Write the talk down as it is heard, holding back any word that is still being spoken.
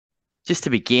just to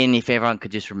begin, if everyone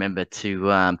could just remember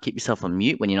to keep yourself on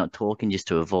mute when you're not talking, just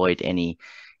to avoid any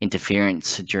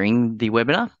interference during the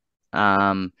webinar.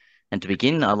 And to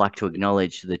begin, I'd like to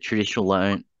acknowledge the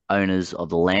traditional owners of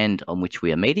the land on which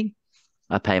we are meeting.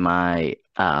 I pay my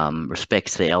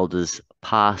respects to the elders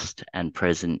past and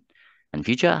present and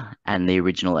future, and the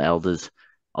original elders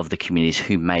of the communities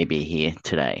who may be here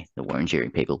today, the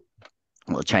Wurundjeri people.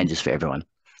 Well, it changes for everyone.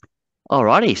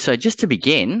 Alrighty, so just to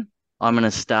begin, I'm going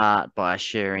to start by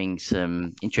sharing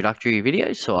some introductory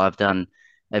videos. So I've done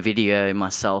a video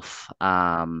myself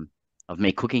of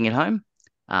me cooking at home.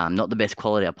 Not the best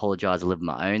quality, I apologize, I live on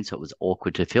my own, so it was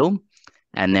awkward to film.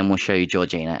 And then we'll show you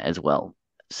Georgina as well.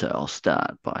 So I'll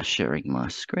start by sharing my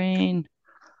screen.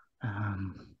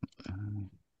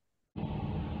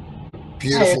 Beautiful.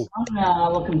 Hey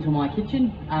everyone, welcome to my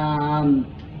kitchen.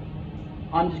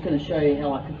 I'm just going to show you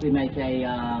how I quickly make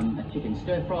a chicken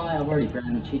stir fry. I've already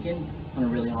browned the chicken on a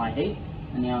really high heat,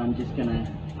 and now I'm just going to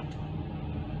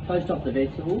toast off the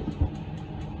vegetables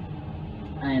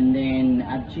and then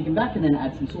add the chicken back and then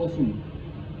add some sauce in.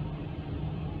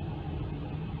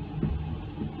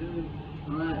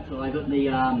 Alright, so I got the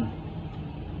I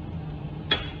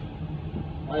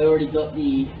already got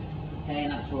the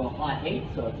pan up to a high heat,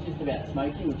 so it's just about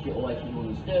smoking, which you always should do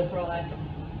on the stir fry.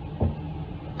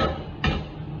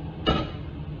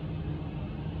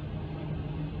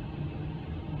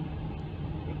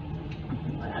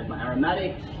 I add my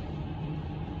aromatics.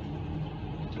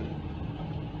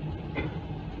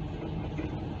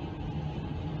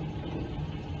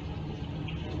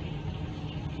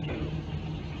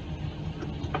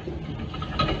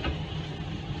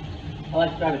 I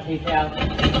like to grab a tea towel.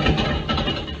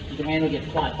 The handle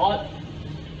gets quite hot.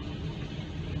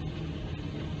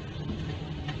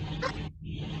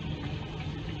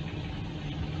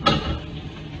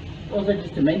 Also,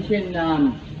 just to mention,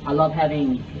 I love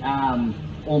having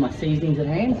all my seasonings at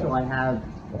hand. So I have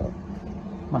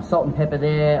my salt and pepper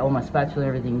there, all my spatula,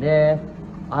 everything there.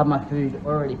 I have my food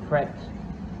already prepped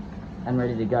and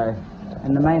ready to go.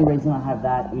 And the main reason I have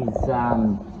that is it's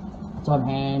on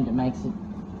hand. It makes it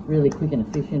really quick and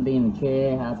efficient. Being in the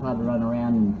chair, how it's hard to run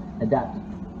around and adapt.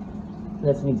 So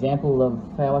that's an example of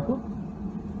how I cook.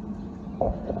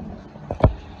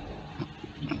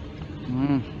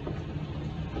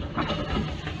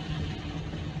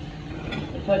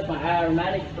 I toast my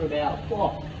aromatics for about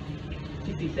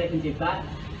 60 seconds if that,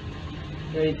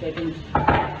 30 seconds,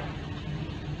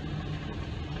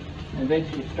 and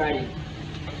eventually straight in.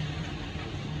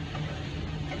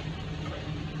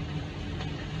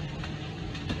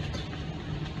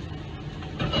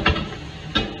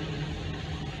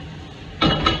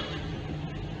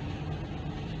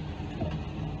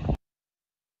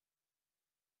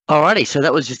 Alrighty, so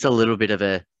that was just a little bit of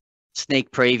a sneak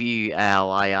preview how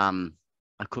I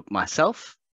cook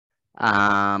myself.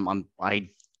 I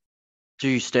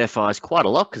do stir fries quite a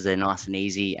lot because they're nice and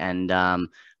easy, and I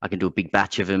can do a big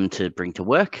batch of them to bring to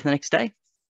work the next day.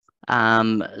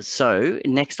 So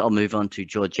next I'll move on to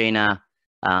Georgina.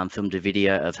 Filmed a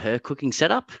video of her cooking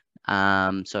setup.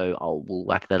 So we'll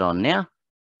whack that on now.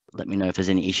 Let me know if there's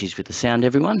any issues with the sound,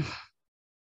 everyone.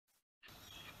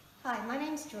 Hi, my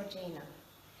name's Georgina.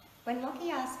 When Lachie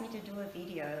asked me to do a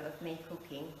video of me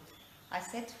cooking, I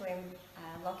said to him,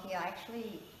 Lachie, I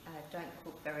actually don't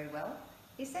cook very well.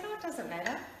 He said, oh, it doesn't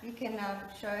matter. You can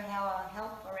show how I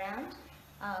help around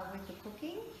with the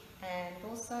cooking and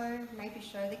also maybe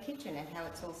show the kitchen and how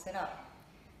it's all set up.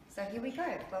 So here we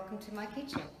go. Welcome to my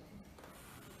kitchen.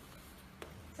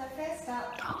 So first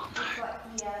up, we've got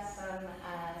here some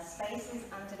spaces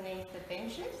underneath the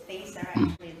benches. These are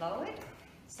actually lowered.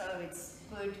 So it's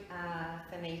good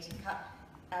for me to cut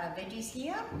veggies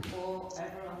here or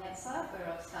over on that side where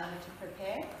I've started to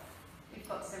prepare. We've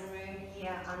got some room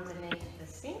here underneath the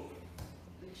sink,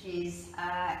 which is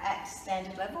at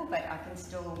standard level, but I can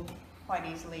still quite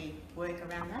easily work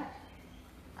around that.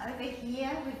 Over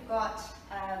here we've got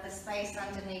the space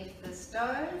underneath the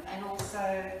stove and also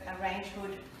a range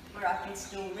hood where I can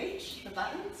still reach the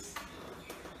buttons.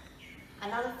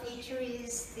 Another feature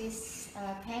is this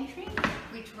pantry,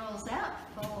 which rolls out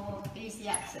for easy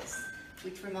access,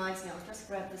 which reminds me, I'll just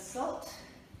grab the salt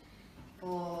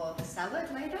for the salad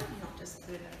later, and I'll just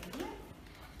put it over here.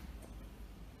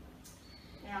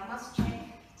 Now I must check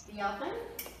the oven.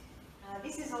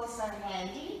 This is also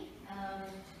handy.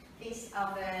 This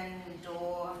oven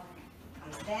door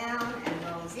comes down and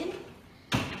rolls in,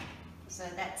 so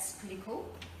that's pretty cool.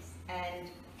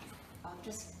 And I'll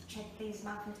just check these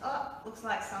muffins. Oh, looks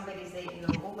like somebody's eaten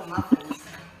all the muffins.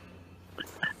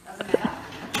 Doesn't matter.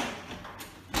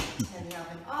 Turn the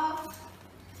oven off,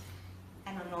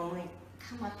 and I normally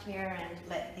come up here and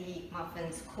let the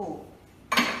muffins cool.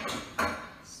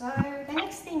 So the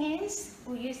next thing is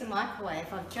we'll use the microwave.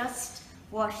 I've just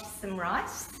washed some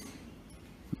rice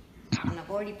and I've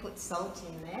already put salt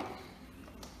in there.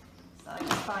 So I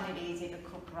just find it easier to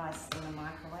cook rice in the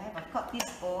microwave. I've got this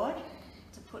board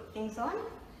to put things on,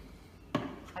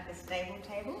 like a stable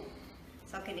table,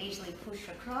 so I can easily push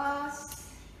across.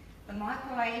 The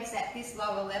microwave's at this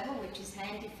lower level, which is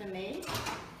handy for me.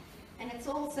 And it's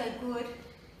also good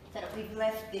that we've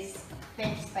left this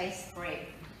bench space free.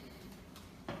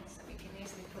 So we can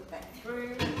easily put that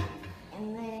through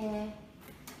in there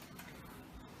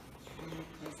and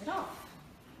close it off.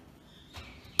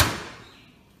 So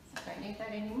I don't need that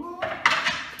anymore.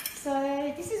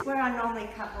 So this is where I normally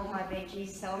cut all my veggies,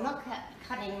 so I'm not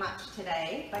cutting much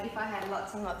today, but if I had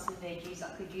lots and lots of veggies, I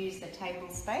could use the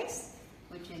table space,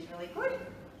 which is really good.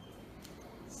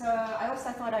 So I also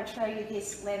thought I'd show you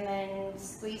this lemon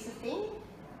squeezer thing.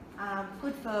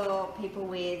 Good for people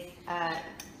with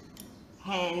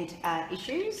hand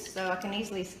issues, so I can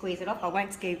easily squeeze it off. I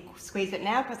won't squeeze it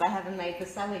now because I haven't made the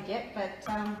salad yet, but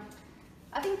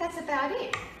I think that's about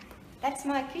it. That's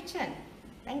my kitchen.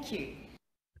 Thank you.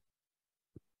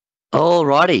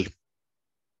 Alrighty.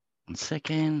 1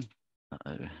 second.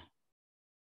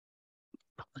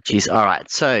 Apologies. All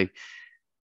right. So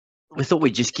we thought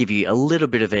we'd just give you a little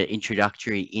bit of an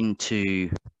introductory into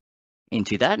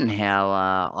that and how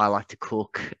I like to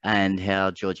cook and how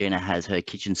Georgina has her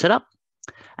kitchen set up.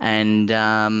 And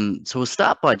so we'll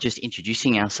start by just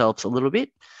introducing ourselves a little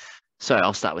bit. So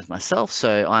I'll start with myself.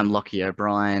 So I'm Lachie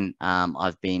O'Brien.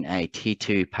 I've been a Tier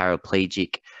 2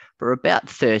 paraplegic for about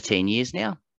 13 years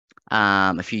now.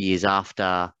 A few years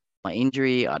after my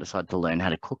injury, I decided to learn how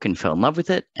to cook and fell in love with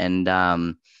it,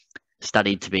 and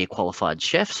studied to be a qualified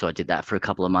chef. So I did that for a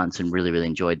couple of months and really, really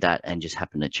enjoyed that, and just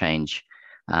happened to change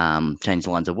the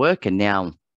lines of work. And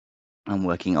now I'm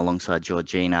working alongside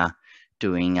Georgina,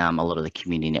 doing a lot of the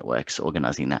community networks,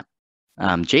 organising that.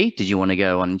 G, did you want to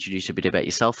go on and introduce a bit about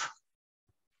yourself?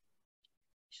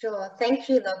 Sure, thank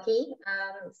you, Lachie.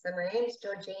 So my name is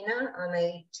Georgina. I'm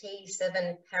a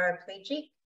T7 paraplegic,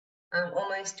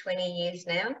 almost 20 years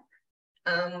now.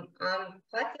 I'm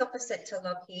quite the opposite to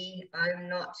Lachie. I'm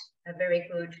not a very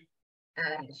good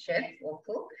chef or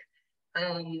cook.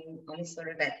 I'm sort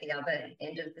of at the other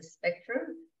end of the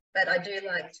spectrum, but I do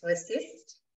like to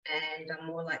assist, and I'm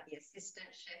more like the assistant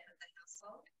chef of the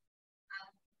household.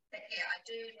 But yeah, I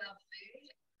do love food.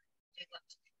 I do love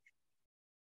to cook.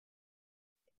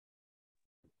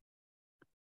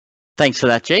 Thanks for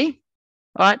that, G.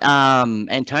 All right,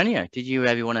 Antonio, did you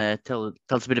ever want to tell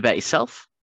us a bit about yourself?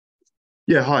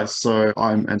 Yeah, hi. So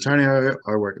I'm Antonio.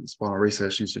 I work at the Spinal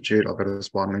Research Institute. I've had a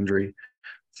spinal injury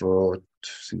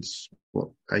since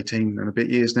 18 and a bit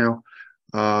years now.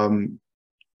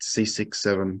 C6,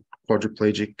 7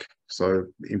 quadriplegic, so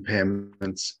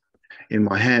impairments in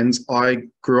my hands. I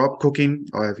grew up cooking.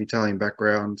 I have Italian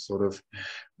background, sort of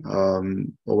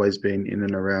always been in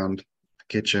and around the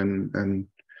kitchen, and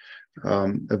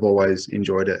I've always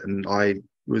enjoyed it. And I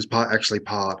was actually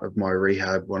part of my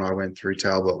rehab when I went through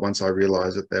Talbot. Once I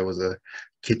realised that there was a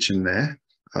kitchen there,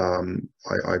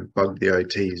 I bugged the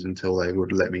OTs until they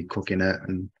would let me cook in it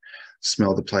and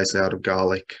smell the place out of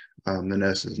garlic. The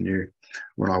nurses knew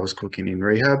when I was cooking in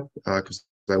rehab because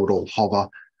they would all hover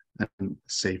and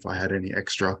see if I had any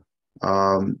extra.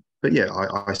 But yeah,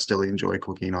 I still enjoy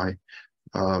cooking. I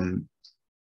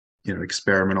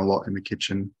experiment a lot in the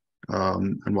kitchen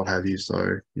and what have you.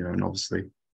 So, and obviously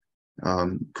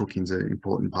cooking's an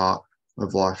important part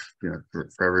of life, for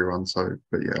everyone. So,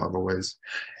 but yeah, I've always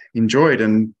enjoyed,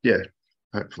 and yeah,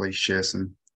 hopefully share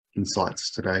some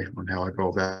insights today on how I go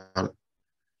about it.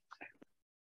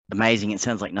 Amazing. It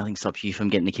sounds like nothing stops you from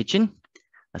getting the kitchen.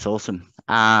 That's awesome.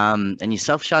 And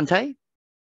yourself, Chante?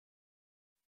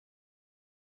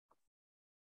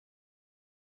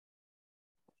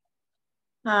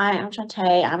 Hi, I'm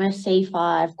Chante. I'm a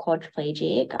C5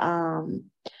 quadriplegic.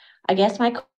 I guess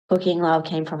my cooking love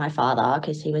came from my father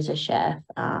because he was a chef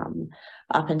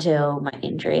up until my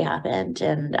injury happened,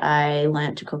 and I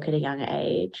learned to cook at a young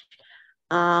age.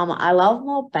 I love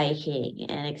more baking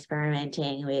and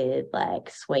experimenting with like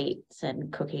sweets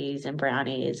and cookies and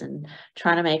brownies and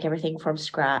trying to make everything from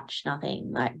scratch,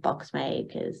 nothing like box made,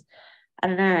 because I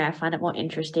don't know, I find it more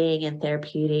interesting and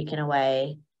therapeutic in a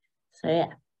way. So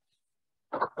yeah.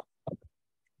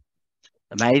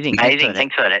 Amazing.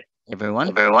 Thanks for that,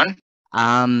 everyone.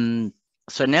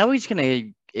 So now we're just going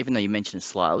to, even though you mentioned it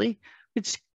slightly,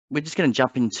 we're just going to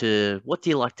jump into what do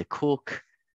you like to cook?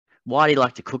 Why do you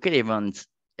like to cook it? Everyone's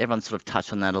sort of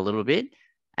touched on that a little bit.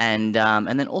 And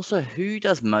then also, who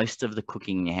does most of the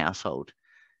cooking in your household?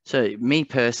 So me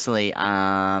personally,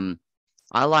 I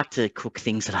like to cook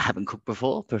things that I haven't cooked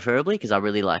before, preferably because I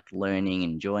really like learning,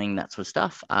 enjoying that sort of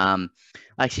stuff. I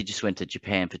actually just went to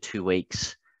Japan for 2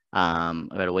 weeks,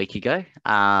 about a week ago,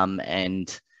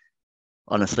 and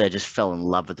honestly, I just fell in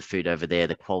love with the food over there,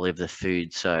 the quality of the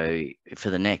food. So for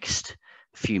the next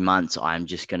few months, I'm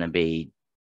just going to be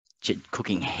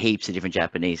cooking heaps of different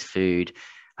Japanese food,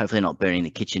 hopefully not burning the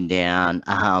kitchen down,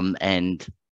 and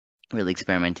really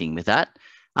experimenting with that.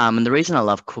 And the reason I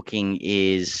love cooking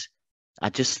is I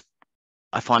just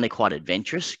I find it quite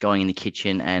adventurous going in the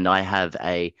kitchen, and I have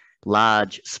a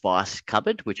large spice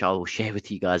cupboard, which I will share with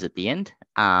you guys at the end.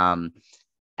 And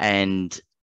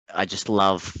I just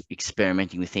love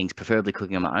experimenting with things, preferably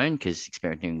cooking on my own, because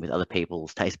experimenting with other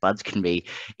people's taste buds can be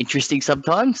interesting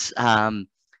sometimes.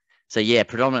 So yeah,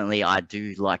 predominantly I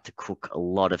do like to cook a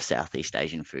lot of Southeast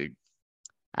Asian food.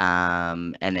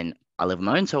 And then I live on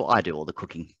my own, so I do all the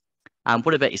cooking.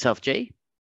 What about yourself, G?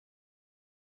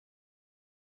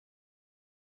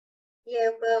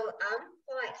 Yeah, well, I'm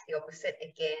quite the opposite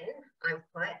again. I'm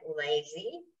quite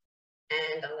lazy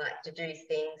and I like to do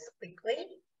things quickly.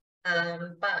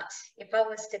 But if I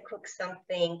was to cook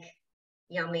something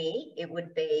yummy, it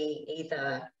would be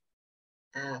either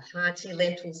a hearty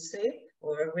lentil soup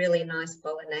or a really nice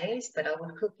bolognese, but I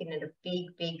would cook it in a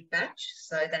big batch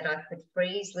so that I could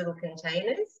freeze little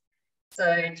containers.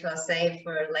 So to save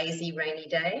for a lazy rainy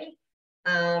day.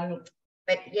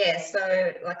 But yeah,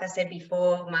 so like I said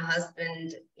before, my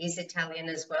husband is Italian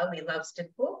as well. He loves to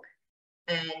cook.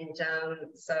 And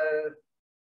so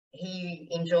he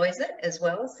enjoys it as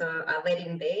well. So I let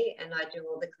him be and I do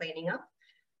all the cleaning up.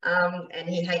 And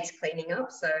he hates cleaning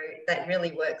up. So that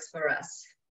really works for us.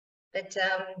 But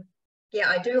yeah,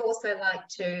 I do also like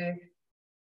to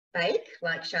bake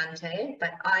like Chante,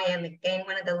 but I am again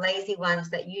one of the lazy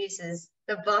ones that uses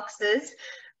the boxes.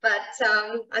 But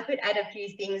I could add a few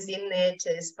things in there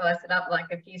to spice it up, like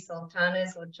a few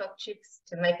sultanas or chopped chips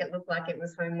to make it look like it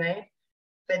was homemade.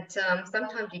 But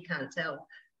sometimes you can't tell.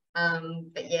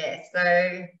 But yeah,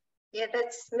 so yeah,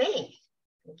 that's me.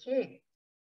 Thank you.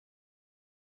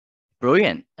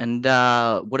 Brilliant. And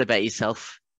what about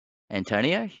yourself,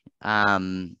 Antonio? Yeah,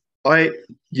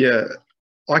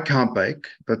 I can't bake.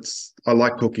 I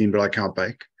like cooking, but I can't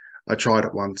bake. I tried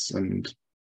it once and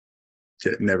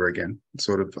never again.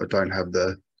 I don't have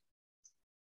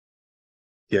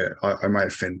I may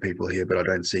offend people here, but I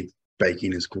don't see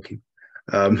baking as cooking.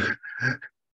 I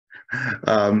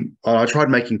tried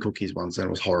making cookies once and it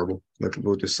was horrible.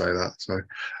 We'll just say that. So,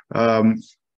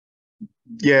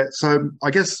 yeah, so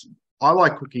I guess I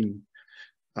like cooking.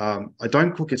 I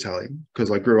don't cook Italian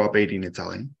because I grew up eating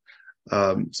Italian.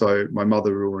 So my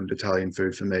mother ruined Italian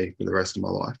food for me for the rest of my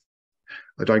life.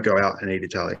 I don't go out and eat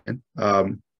Italian.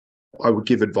 I would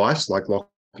give advice like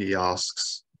Lachie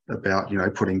asks about,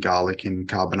 putting garlic in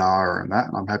carbonara and that.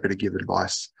 And I'm happy to give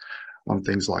advice on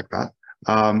things like that.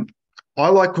 I'm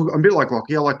a bit like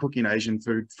Lachie. I like cooking Asian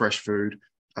food, fresh food.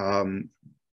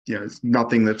 It's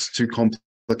nothing that's too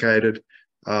complicated.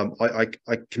 I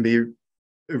can be a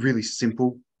really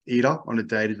simple eater on a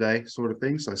day-to-day sort of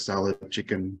thing. So salad,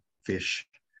 chicken, fish.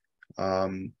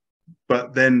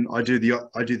 But then I do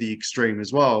the extreme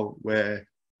as well, where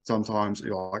sometimes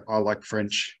I like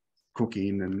French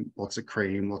cooking and lots of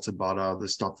cream, lots of butter, the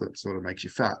stuff that sort of makes you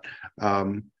fat.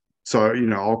 So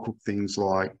I'll cook things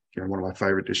like one of my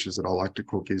favorite dishes that I like to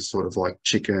cook is sort of like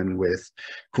chicken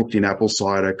cooked in apple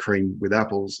cider cream with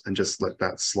apples, and just let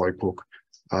that slow cook.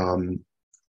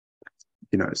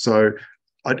 So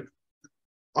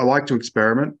I like to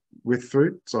experiment with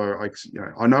food. So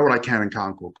I know what I can and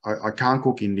can't cook. I can't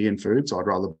cook Indian food, so I'd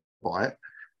rather buy it.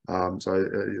 So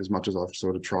as much as I've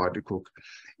sort of tried to cook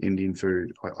Indian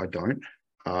food, I don't.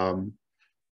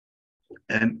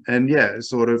 And yeah,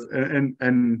 sort of,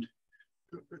 and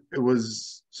it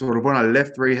was sort of when I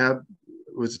left rehab,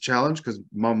 it was a challenge because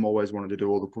Mum always wanted to do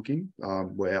all the cooking,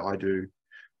 where I do,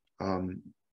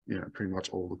 pretty much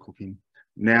all the cooking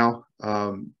now.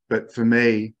 But for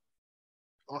me,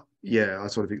 I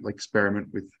sort of like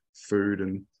experiment with food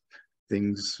and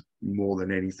things more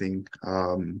than anything.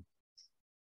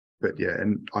 But yeah,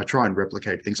 and I try and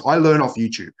replicate things. I learn off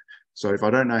YouTube. So if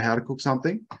I don't know how to cook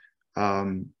something,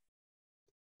 I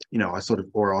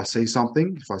see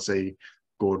something. If I see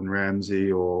Gordon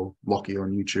Ramsay or Lachie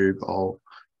on YouTube, I'll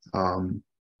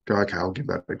go, okay, I'll give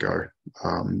that a go.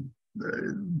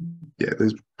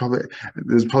 There's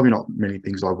probably not many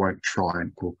things I won't try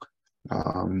and cook.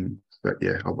 But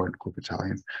yeah, I won't cook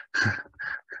Italian.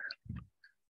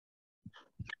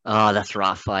 Oh, that's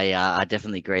rough. I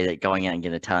definitely agree that going out and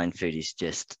getting Italian food is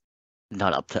just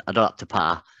not up to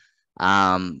par.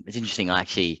 It's interesting. I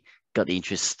actually got the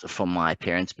interest from my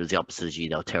parents, but it was the opposite as you.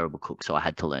 They were terrible cooks, so I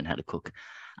had to learn how to cook.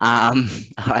 All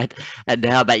right. And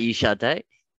how about you, Chante?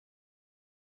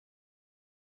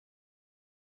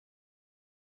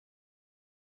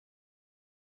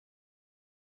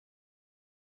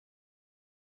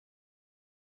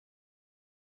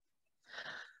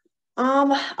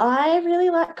 I really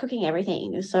like cooking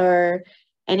everything. So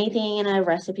anything in a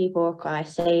recipe book I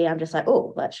see, I'm just like,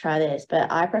 oh, let's try this.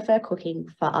 But I prefer cooking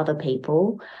for other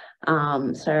people.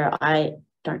 So I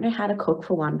don't know how to cook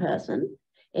for one person.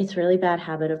 It's a really bad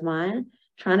habit of mine.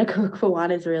 Trying to cook for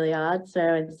one is really hard. So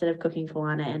instead of cooking for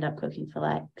one, I end up cooking for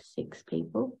like 6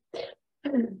 people.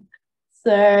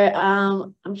 So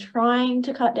I'm trying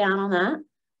to cut down on that.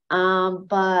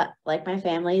 But like my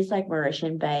family is like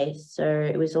Mauritian based, so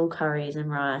it was all curries and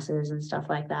rices and stuff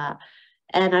like that.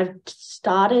 And I've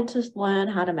started to learn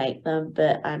how to make them,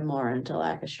 but I'm more into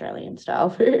like Australian style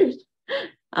food.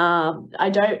 I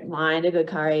don't mind a good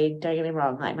curry, don't get me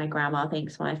wrong, like my grandma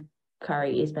thinks my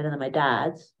curry is better than my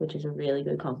dad's, which is a really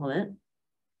good compliment.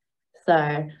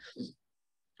 So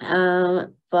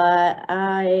but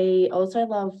I also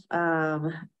love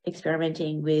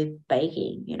experimenting with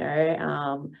baking, you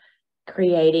know,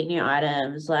 creating new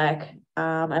items. Like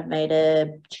I've made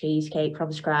a cheesecake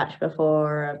from scratch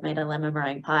before. I've made a lemon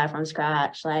meringue pie from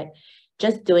scratch. Like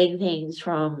just doing things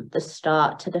from the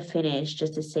start to the finish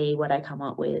just to see what I come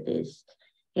up with is,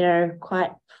 you know,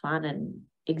 quite fun and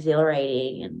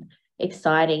exhilarating and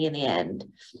exciting in the end.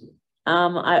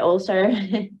 I also,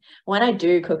 when I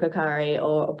do cook a curry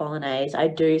or a bolognese, I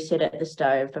do sit at the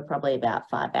stove for probably about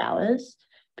 5 hours.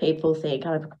 People think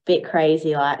I'm a bit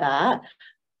crazy like that,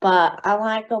 but I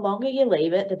like the longer you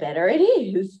leave it, the better it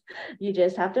is. You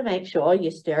just have to make sure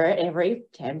you stir it every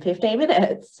 10, 15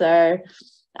 minutes. So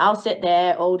I'll sit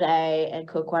there all day and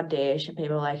cook one dish and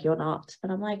people are like, you're not.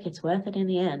 But I'm like, it's worth it in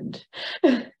the end.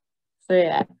 So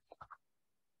yeah.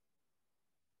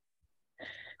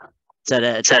 So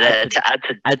to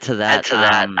add to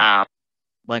that,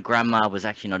 my grandma was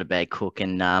actually not a bad cook,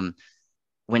 and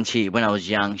when I was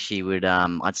young, she would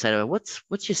I'd say to her, "What's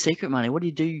your secret, money? What do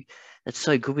you do that's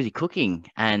so good with your cooking?"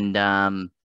 And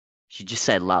she'd just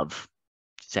say love.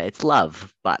 She'd say it's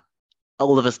love, but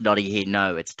all of us nodding here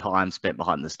know it's time spent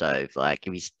behind the stove. Like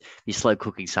if you're slow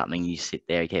cooking something, you sit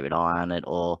there, keep an eye on it,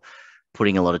 or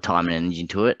putting a lot of time and energy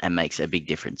into it, and makes a big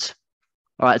difference.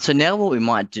 All right, so now what we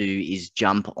might do is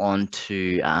jump on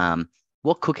to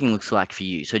what cooking looks like for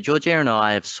you. So Georgina and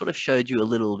I have sort of showed you a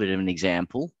little bit of an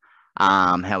example,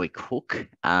 how we cook.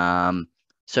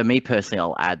 So me personally,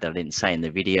 I'll add that I didn't say in the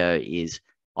video is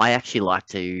I actually like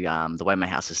to, the way my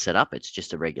house is set up, it's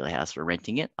just a regular house, we're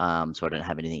renting it, so I don't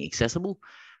have anything accessible.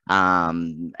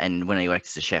 And when I worked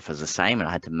as a chef, I was the same, and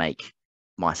I had to make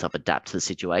myself adapt to the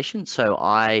situation. So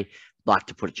I like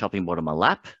to put a chopping board on my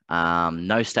lap.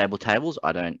 No stable tables.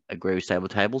 I don't agree with stable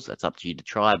tables. That's up to you to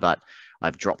try, but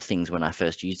I've dropped things when I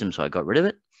first used them, so I got rid of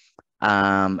it.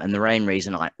 And the main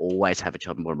reason I always have a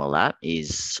chopping board on my lap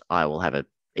is I will have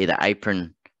either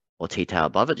apron or tea towel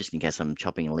above it, just in case I'm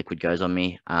chopping and liquid goes on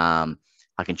me. I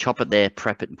can chop it there,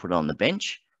 prep it, and put it on the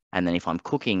bench. And then if I'm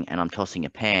cooking and I'm tossing a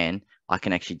pan, I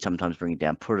can actually sometimes bring it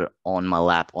down, put it on my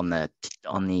lap on the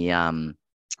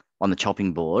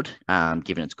chopping board,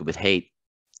 given it's good with heat.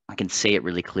 I can see it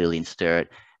really clearly and stir it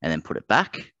and then put it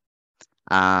back.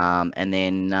 And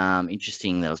then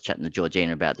interesting that I was chatting to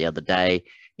Georgina about the other day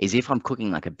is if I'm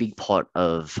cooking like a big pot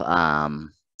of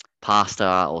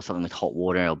pasta or something with hot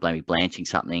water or maybe blanching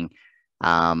something,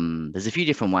 there's a few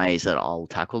different ways that I'll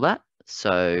tackle that.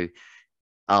 So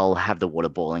I'll have the water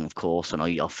boiling, of course, and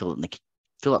I'll fill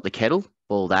up the kettle,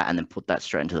 boil that, and then put that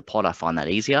straight into the pot. I find that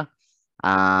easier.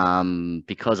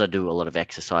 Because I do a lot of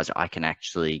exercise, I can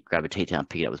actually grab a tea towel and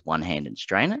pick it up with one hand and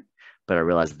strain it. But I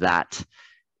realize that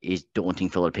is daunting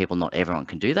for a lot of people. Not everyone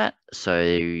can do that.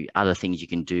 So other things you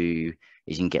can do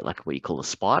is you can get like what you call a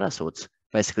spider. So it's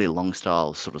basically a long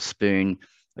style sort of spoon.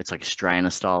 It's like a strainer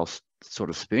style sort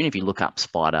of spoon. If you look up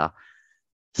spider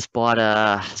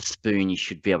spoon, you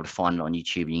should be able to find it on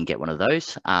YouTube. You can get one of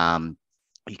those.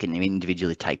 You can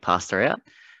individually take pasta out.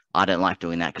 I don't like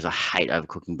doing that because I hate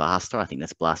overcooking pasta. I think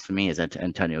that's blasphemy, as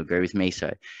Antonio agree with me. So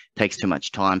it takes too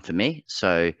much time for me.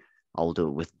 So I'll do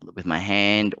it with my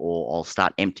hand, or I'll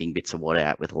start emptying bits of water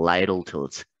out with a ladle till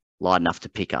it's light enough to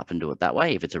pick up and do it that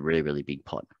way if it's a really, really big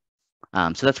pot.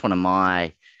 So that's one of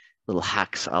my little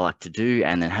hacks I like to do.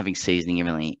 And then having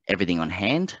seasoning everything on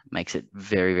hand makes it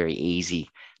very, very easy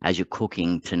as you're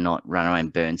cooking to not run around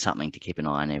and burn something, to keep an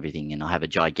eye on everything. And I have a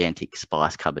gigantic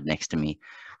spice cupboard next to me,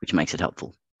 which makes it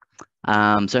helpful.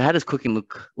 So how does cooking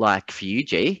look like for you,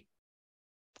 G?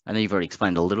 I know you've already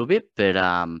explained a little bit, but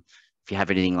if if you have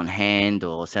anything on hand,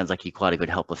 or sounds like you're quite a good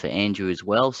helper for Andrew as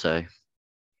well. So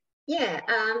yeah,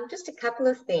 just a couple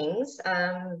of things.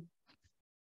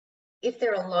 If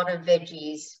there are a lot of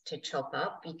veggies to chop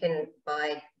up, you can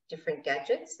buy different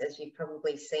gadgets, as you've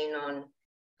probably seen on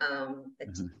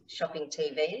the shopping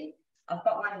TV. I've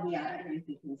got one here, I don't know if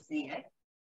you can see it.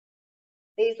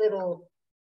 These little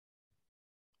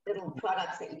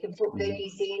products that you can put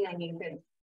veggies in, and you can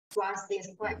slice things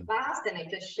quite fast, and it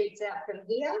just shoots out from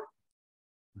here.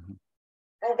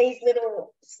 And these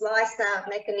little slicer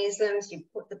mechanisms, you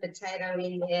put the potato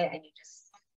in there, and you just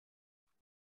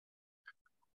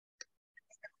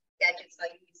gadgets I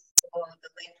use for the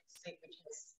lentil soup, which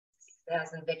has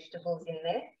 6,000 vegetables in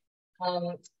there.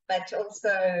 But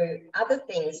also other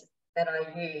things that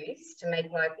I use to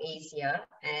make life easier,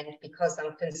 and because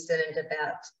I'm concerned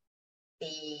about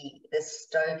the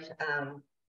stove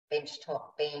bench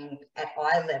top being at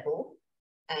eye level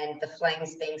and the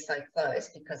flames being so close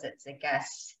because it's a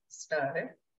gas stove,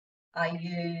 I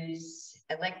use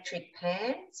electric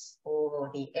pans or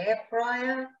the air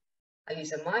fryer. I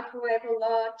use a microwave a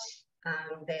lot.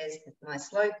 There's my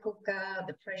slow cooker,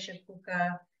 the pressure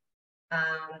cooker.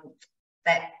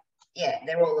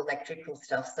 They're all electrical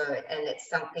stuff. So, and it's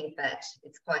something that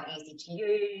it's quite easy to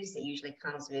use. It usually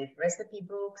comes with recipe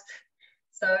books.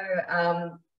 So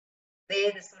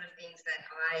they're the sort of things that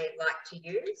I like to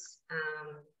use.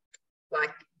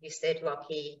 Like you said,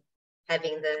 Lachie,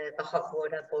 having the hot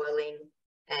water boiling,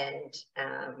 and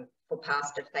for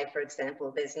pasta, say for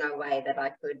example, there's no way that I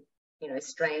could,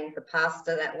 strain the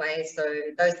pasta that way. So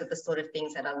those are the sort of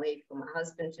things that I leave for my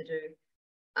husband to do.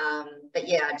 But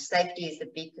yeah, safety is a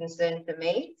big concern for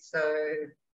me. So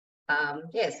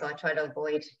so I try to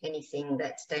avoid anything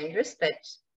that's dangerous, but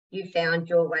you found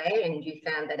your way and you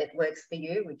found that it works for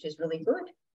you, which is really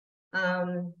good.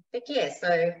 But yeah,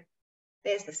 so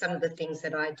there's some of the things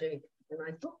that I do in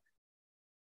my book.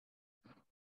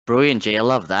 brilliant, G. I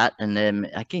love that. And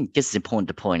I guess it's important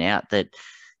to point out that,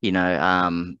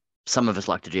 some of us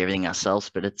like to do everything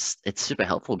ourselves, but it's super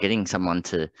helpful getting someone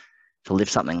to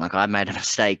lift something. Like I made a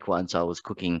mistake once. I was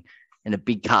cooking in a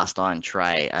big cast iron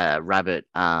tray, rabbit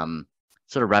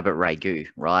ragu,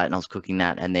 right? And I was cooking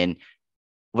that, and then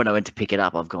when I went to pick it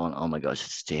up, I've gone, oh my gosh,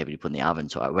 it's too heavy to put in the oven.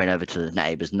 So I went over to the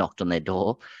neighbours, knocked on their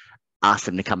door, asked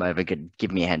them to come over,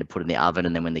 give me a hand to put it in the oven.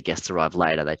 And then when the guests arrived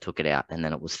later, they took it out, and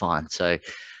then it was fine. So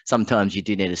sometimes you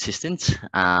do need assistance,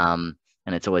 and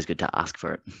it's always good to ask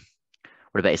for it.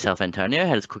 What about yourself, Antonio?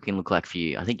 How does cooking look like for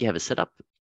you? I think you have a setup.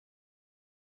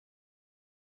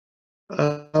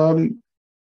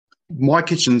 My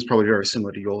kitchen's probably very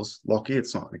similar to yours, Lachie.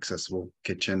 It's not an accessible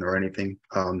kitchen or anything.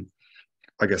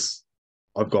 I guess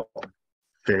I've got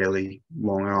fairly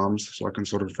long arms, so I can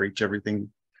sort of reach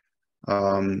everything.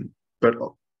 But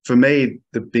for me,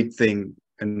 the big thing,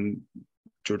 and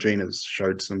Georgina's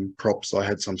showed some props. I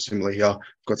had some similar here.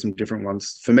 Got some different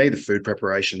ones. For me, the food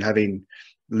preparation, having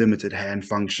limited hand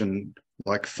function,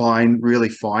 like really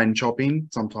fine chopping.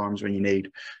 Sometimes when you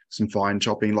need some fine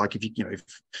chopping, like if if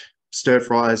stir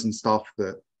fries and stuff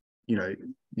that, you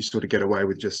sort of get away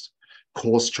with just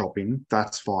coarse chopping,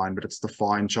 that's fine, but it's the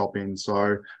fine chopping.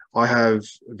 So I have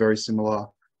a very similar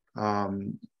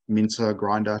mincer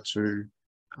grinder to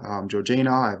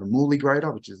Georgina. I have a Morley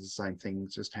grater, which is the same thing,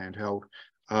 it's just handheld.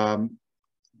 I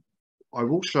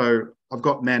will show, I've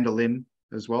got mandolin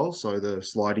as well, so the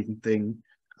sliding thing.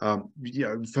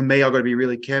 For me, I've got to be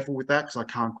really careful with that because I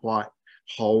can't quite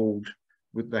hold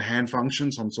with the hand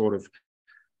function. So I'm sort of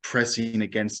pressing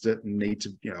against it and need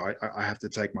to, I have to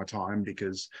take my time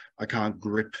because I can't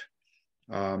grip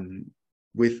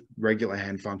with regular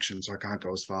hand function, so I can't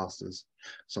go as fast as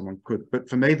someone could. But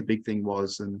for me, the big thing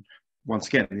was, and once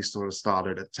again, this sort of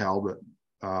started at Talbot.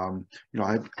 I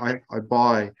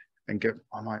buy and get,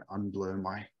 I might unblur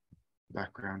my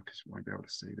background because you won't be able to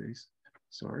see these.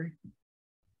 Sorry.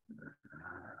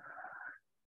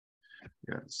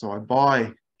 So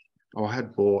I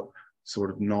had bought sort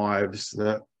of knives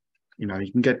that,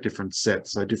 you can get different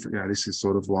sets. So different, this is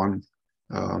sort of one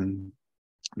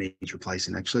needs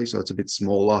replacing actually. So it's a bit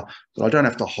smaller, but I don't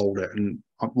have to hold it. And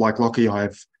like Lachie, I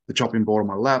have the chopping board on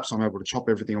my lap, so I'm able to chop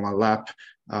everything on my lap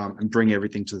and bring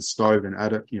everything to the stove and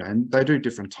add it, and they do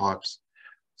different types.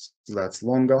 So that's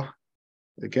longer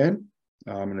again,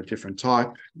 and a different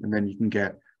type. And then you can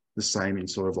get the same in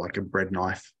sort of like a bread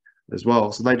knife as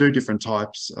well. So they do different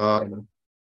types.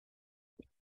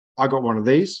 I got one of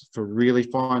these for really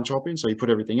fine chopping. So you put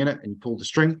everything in it and you pull the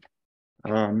string.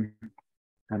 And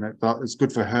it's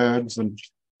good for herbs and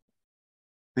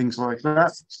things like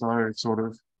that. So it sort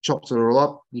of chops it all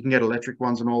up. You can get electric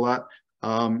ones and all that.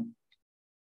 And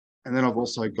then I've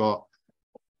also got,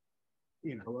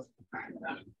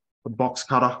 a box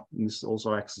cutter, and this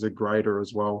also acts as a grater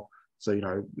as well. So, you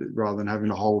know, rather than having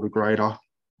to hold a grater,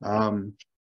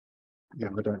 yeah,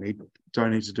 I don't need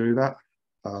to do that.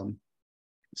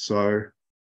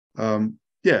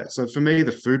 Yeah, so for me,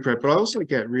 the food prep, but I also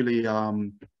get really,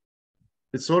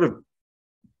 it's sort of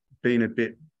been a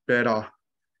bit better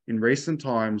in recent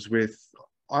times with,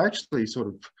 I actually sort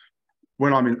of,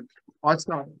 I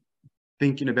start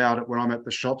thinking about it when I'm at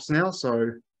the shops now.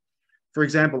 So for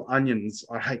example, onions,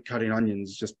 I hate cutting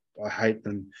onions, I hate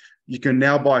them. You can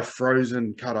now buy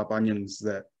frozen cut up onions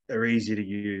that are easy to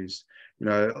use. You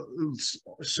know,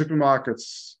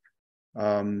 supermarkets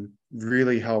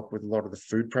really help with a lot of the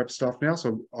food prep stuff now.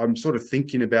 So I'm sort of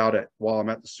thinking about it while I'm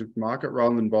at the supermarket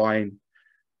rather than buying,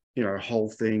 you know, whole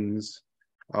things.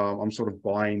 I'm sort of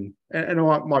buying, and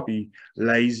I might be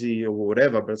lazy or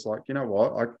whatever, but it's like, you know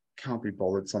what, I can't be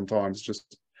bothered sometimes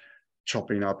just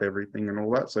chopping up everything and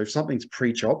all that. So if something's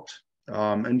pre-chopped,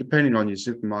 and depending on your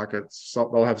supermarkets,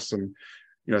 they'll have some,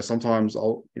 you know, sometimes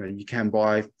you can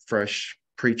buy fresh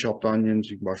pre-chopped onions,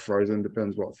 you can buy frozen,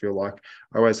 depends what I feel like.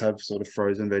 I always have sort of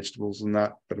frozen vegetables and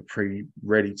that are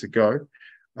ready to go.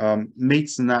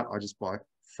 Meats and that, I just buy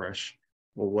fresh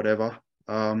or whatever.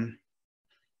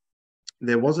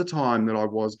 There was a time that I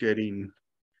was getting,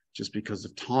 just because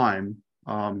of time,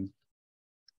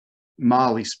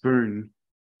 Marley Spoon.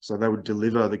 So they would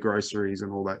deliver the groceries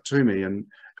and all that to me. And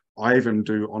I even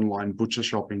do online butcher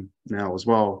shopping now as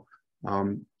well.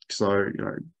 So, you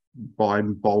know, buy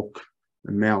in bulk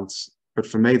amounts. But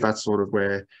for me, that's sort of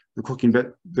where the cooking,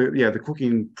 the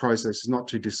cooking process is not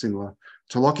too dissimilar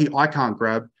to Lachie. I can't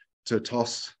grab to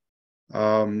toss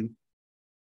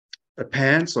a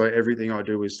pan, so everything I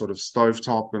do is sort of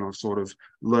stovetop, and I've sort of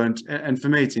learned, and for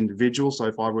me it's individual. So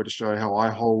if I were to show how I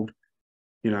hold,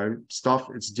 you know, stuff,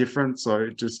 it's different. So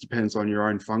it just depends on your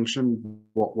own function,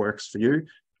 what works for you.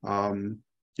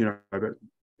 You know, but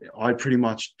I pretty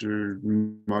much do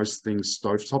most things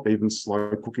stovetop, even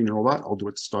slow cooking and all that. I'll do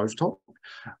it stovetop.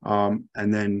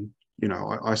 And then, you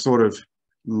know, I sort of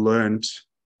learned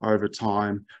over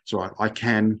time. So I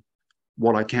can,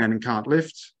 what I can and can't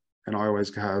lift. And I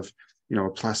always have, you know,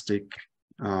 a plastic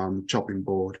chopping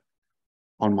board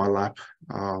on my lap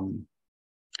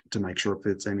to make sure if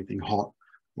it's anything hot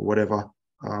or whatever.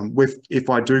 If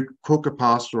I do cook a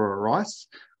pasta or a rice,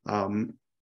 I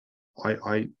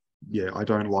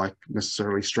don't like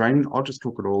necessarily straining. I'll just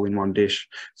cook it all in one dish.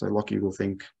 So Lachie will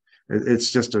think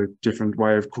it's just a different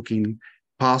way of cooking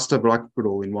pasta, but I cook it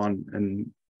all in one,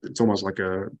 and it's almost like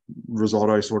a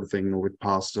risotto sort of thing, or with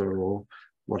pasta or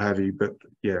what have you. But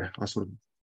yeah, I sort of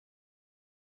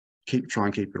try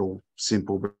and keep it all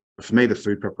simple. But for me, the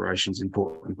food preparation is an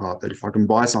important part, that if I can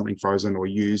buy something frozen or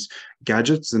use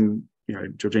gadgets, and, you know,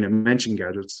 Georgina mentioned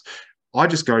gadgets, I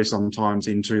just go sometimes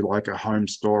into like a home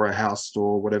store, a house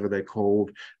store, whatever they're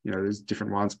called. You know, there's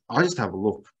different ones. I just have a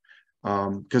look.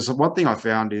 Because one thing I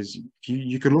found is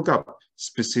you can look up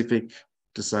specific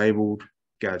disabled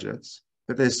gadgets,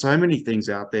 but there's so many things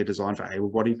out there designed for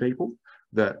able-bodied people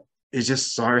that is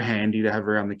just so handy to have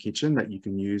around the kitchen that you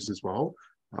can use as well.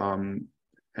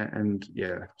 And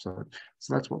yeah, so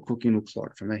that's what cooking looks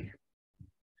like for me.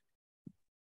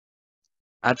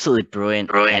 Absolutely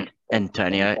brilliant,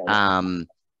 Antonio.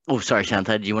 Oh, sorry,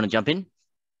 Chante, do you want to jump in?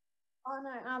 Oh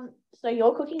no, so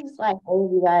your cooking's like all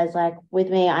of you guys, like with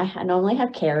me, I normally have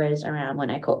carers around when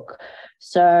I cook.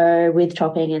 So with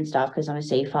chopping and stuff, because I'm a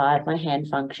C5, my hand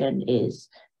function is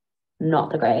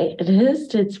not the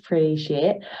greatest. It's pretty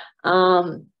shit.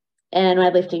 And my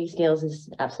lifting skills is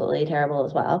absolutely terrible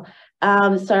as well.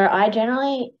 So I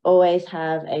generally always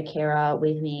have a carer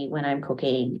with me when I'm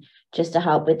cooking, just to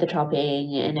help with the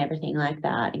chopping and everything like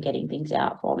that, and getting things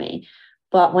out for me.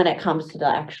 But when it comes to the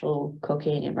actual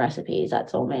cooking and recipes,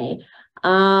 that's all me.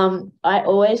 I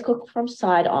always cook from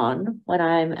side on when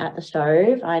I'm at the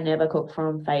stove. I never cook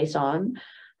from face on.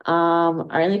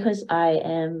 Only because I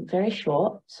am very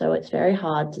short, so it's very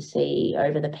hard to see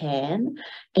over the pan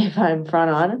if I'm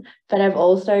front on. But I've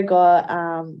also got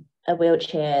a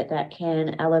wheelchair that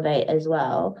can elevate as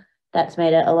well. That's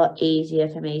made it a lot easier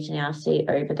for me to now see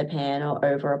over the pan or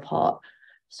over a pot,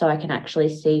 so I can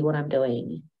actually see what I'm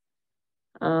doing.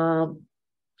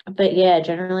 But yeah,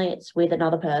 generally it's with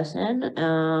another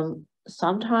person.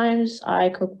 Sometimes I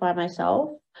cook by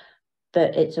myself,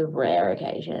 but it's a rare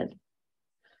occasion.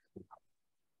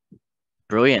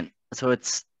 Brilliant. So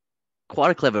it's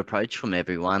quite a clever approach from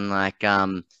everyone. Like,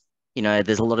 you know,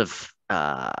 there's a lot of,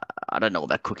 I don't know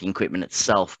about cooking equipment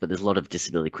itself, but there's a lot of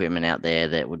disability equipment out there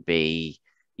that would be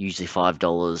usually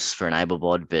 $5 for an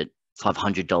able-bodied, but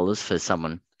 $500 for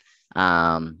someone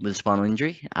with a spinal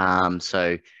injury.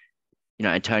 So, you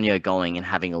know, Antonio going and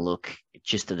having a look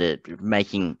just at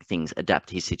making things adapt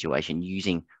to his situation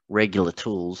using regular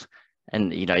tools.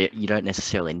 And, you know, you don't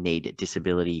necessarily need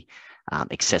disability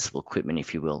accessible equipment,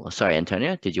 if you will. Sorry,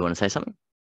 Antonio, did you want to say something?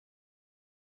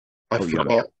 I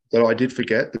forgot that I did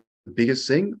forget the biggest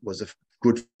thing was a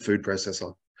good food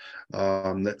processor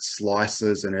that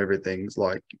slices and everything's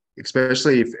like,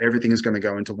 especially if everything is going to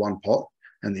go into one pot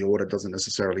and the order doesn't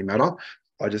necessarily matter.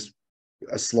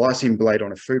 A slicing blade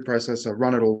on a food processor,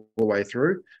 run it all the way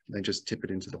through, and then just tip it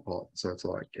into the pot. So it's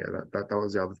like, yeah, that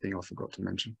was the other thing I forgot to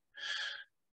mention.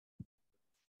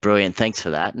 Brilliant. Thanks for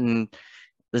that. And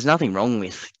there's nothing wrong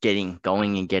with and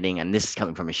this is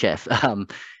coming from a chef,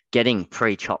 getting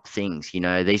pre-chopped things. You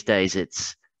know, these days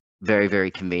it's very,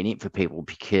 very convenient for people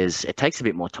because it takes a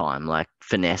bit more time, like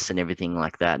finesse and everything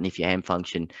like that. And if your hand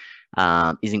function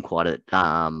isn't quite at,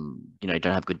 you know,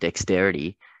 don't have good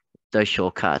dexterity, those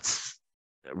shortcuts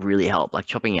really help. Like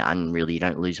chopping it onion, really, you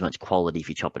don't lose much quality if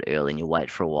you chop it early and you wait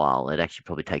for a while. It actually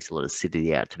probably takes a lot of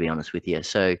acidity out, to be honest with you.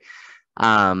 So,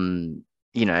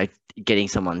 you know, getting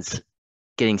someone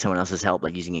else's help,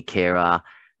 like using a carer,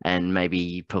 and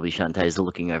maybe probably Chante's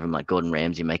looking over them like Gordon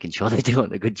Ramsay, making sure they're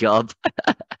doing a good job.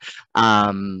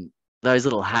 Those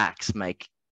little hacks make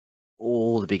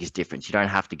all the biggest difference. You don't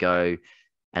have to go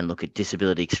and look at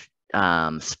disability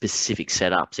specific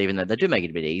setups, even though they do make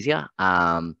it a bit easier.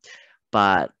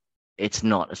 But it's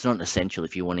not essential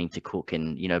if you're wanting to cook.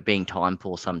 And, you know, being time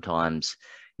poor sometimes,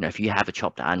 you know, if you have a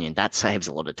chopped onion, that saves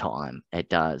a lot of time. It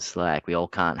does. Like, we all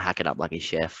can't hack it up like a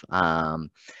chef.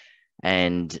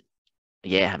 And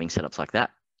yeah, having setups like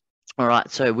that. All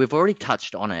right, so we've already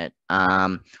touched on it.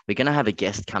 We're going to have a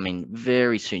guest come in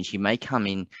very soon. She may come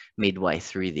in midway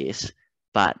through this,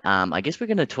 but I guess we're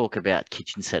going to talk about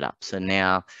kitchen setups. And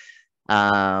now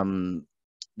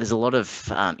there's a lot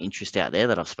of interest out there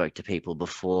that I've spoke to people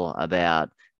before about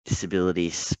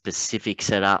disability-specific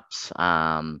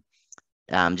setups.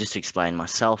 Just to explain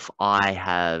myself, I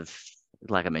have,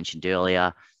 like I mentioned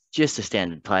earlier, just a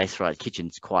standard place, right?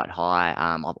 Kitchen's quite high.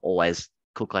 I've always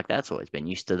cooked like that. It's always been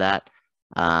used to that.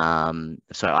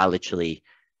 So I literally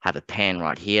have a pan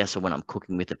right here. So when I'm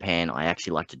cooking with the pan, I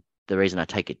actually like to, the reason I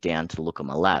take it down to look on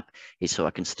my lap is so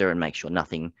I can stir and make sure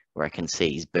nothing where I can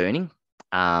see is burning.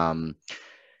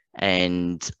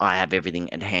 And I have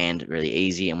everything at hand really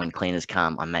easy. And when cleaners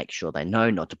come, I make sure they know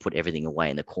not to put everything away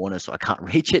in the corner so I can't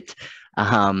reach it.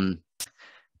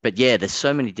 But yeah, there's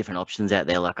so many different options out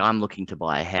there. Like, I'm looking to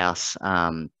buy a house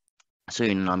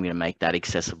soon, and I'm going to make that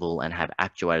accessible and have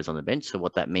actuators on the bench. So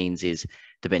what that means is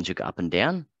the bench will go up and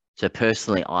down. So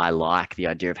personally, I like the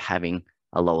idea of having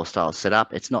a lower style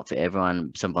setup. It's not for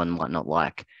everyone. Someone might not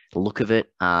like the look of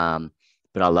it, but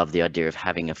I love the idea of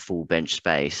having a full bench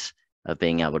space, of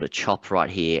being able to chop right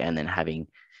here, and then having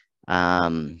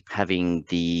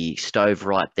the stove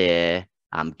right there.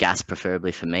 Gas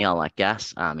preferably for me. I like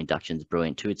gas. Induction's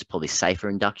brilliant too. It's probably safer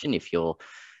induction if you're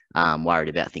worried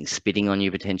about things spitting on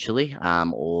you potentially,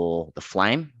 or the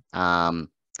flame. And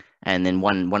then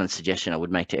one suggestion I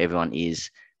would make to everyone is,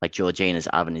 like, Georgina's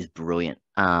oven is brilliant.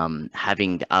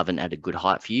 Having the oven at a good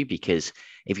height for you, because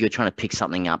if you're trying to pick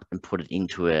something up and put it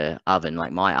into an oven,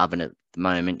 like my oven at the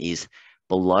moment is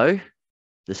below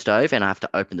the stove and I have to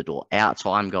open the door out.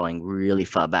 So I'm going really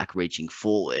far back, reaching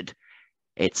forward.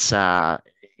 It's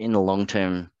in the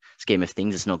long-term scheme of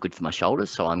things, it's not good for my shoulders.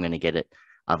 So I'm going to get it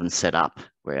oven set up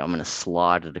where I'm going to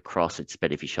slide it across. It's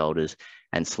better for your shoulders,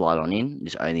 and slide on in.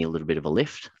 There's only a little bit of a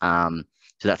lift. So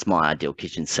that's my ideal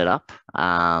kitchen setup that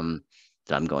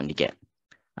I'm going to get.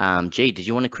 G, did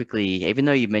you want to quickly, even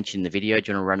though you mentioned the video,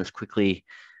 do you want to run us quickly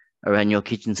around your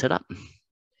kitchen setup?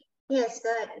 Yes,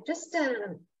 just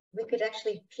we could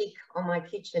actually pick on my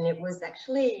kitchen. It was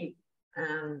actually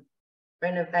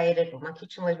renovated, well, my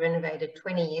kitchen was renovated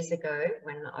 20 years ago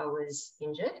when I was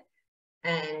injured.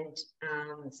 And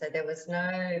so there was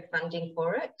no funding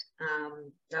for it,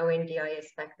 no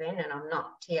NDIS back then, and I'm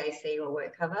not TAC or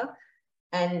work cover.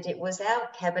 And it was our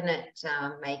cabinet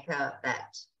maker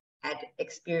that had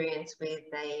experience with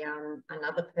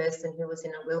another person who was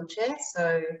in a wheelchair.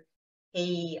 So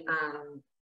he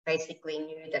basically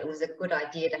knew that it was a good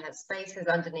idea to have spaces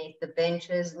underneath the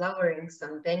benches, lowering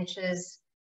some benches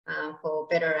for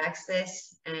better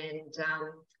access. And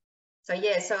so,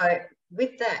 yeah, so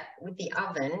with the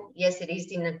oven, yes, it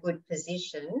is in a good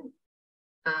position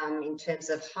in terms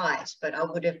of height, but I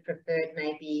would have preferred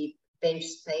maybe bench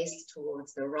space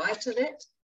towards the right of it.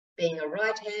 Being a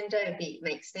right-hander, it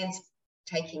makes sense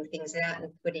taking things out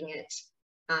and putting it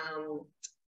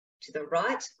to the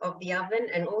right of the oven,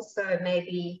 and also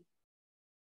maybe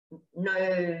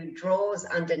no drawers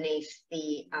underneath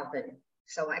the oven,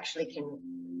 so I actually can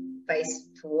face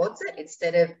towards it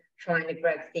instead of trying to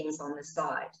grab things on the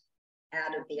side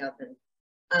out of the oven.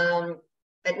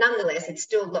 But nonetheless, it's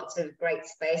still lots of great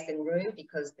space and room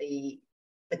because the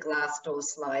glass door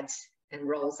slides and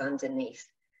rolls underneath.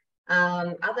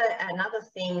 Another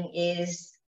thing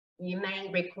is, you may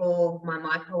recall my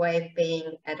microwave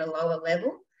being at a lower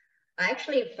level. I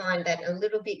actually find that a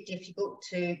little bit difficult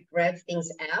to grab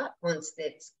things out once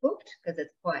it's cooked because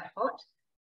it's quite hot.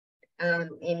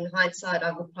 In hindsight,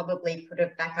 I would probably put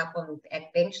it back up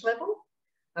at bench level.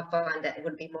 I find that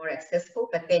would be more accessible,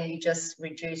 but then you just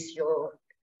reduce your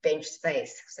bench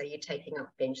space. So you're taking up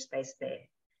bench space there.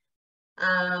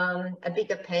 A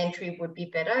bigger pantry would be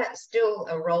better. Still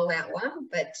a rollout one,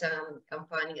 but I'm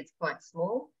finding it's quite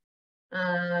small.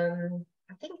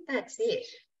 I think that's it.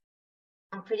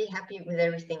 I'm pretty happy with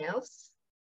everything else.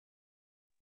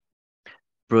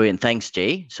 Brilliant. Thanks,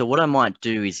 G. So what I might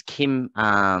do is Kim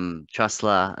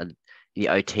Trusler, the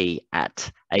OT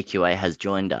at AQA, has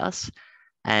joined us.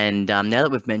 And now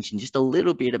that we've mentioned just a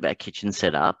little bit about kitchen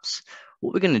setups,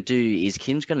 what we're going to do is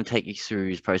Kim's going to take you through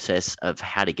his process of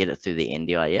how to get it through the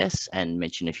NDIS and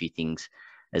mention a few things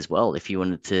as well. If you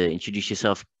wanted to introduce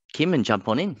yourself, Kim, and jump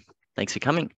on in. Thanks for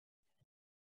coming.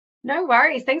 No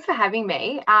worries. Thanks for having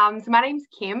me. So my name's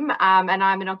Kim, and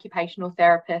I'm an occupational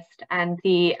therapist and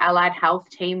the allied health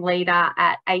team leader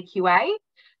at AQA.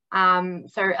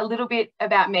 So a little bit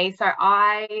about me. So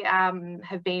I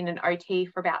have been an OT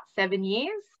for about 7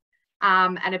 years,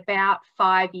 and about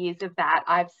 5 years of that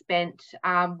I've spent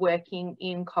working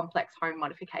in complex home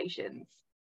modifications.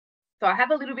 So I have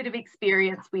a little bit of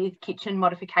experience with kitchen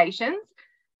modifications,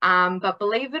 but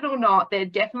believe it or not, they're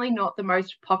definitely not the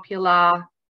most popular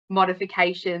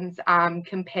modifications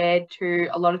compared to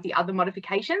a lot of the other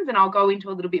modifications, and I'll go into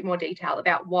a little bit more detail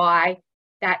about why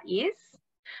that is.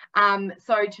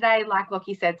 So today, like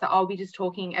Lachie said, so I'll be just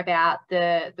talking about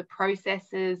the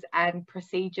processes and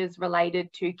procedures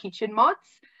related to kitchen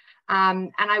mods.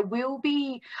 And I will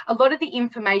be, a lot of the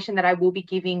information that I will be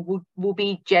giving will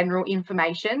be general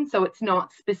information, so it's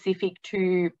not specific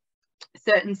to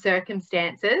certain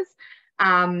circumstances.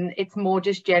 It's more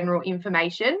just general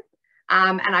information.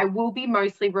 And I will be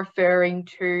mostly referring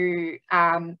to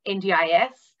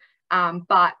NDIS,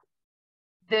 but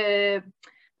it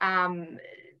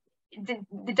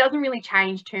doesn't really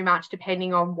change too much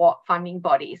depending on what funding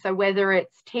body. So whether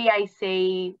it's TAC,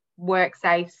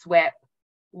 WorkSafe, SWEP,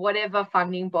 whatever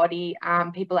funding body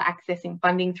people are accessing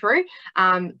funding through,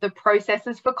 the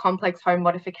processes for complex home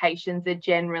modifications are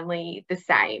generally the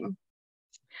same.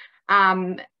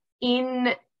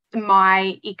 In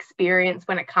my experience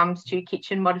when it comes to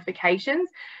kitchen modifications,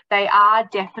 they are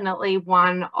definitely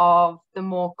one of the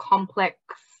more complex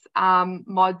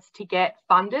mods to get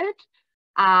funded,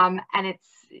 and it's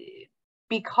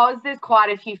because there's quite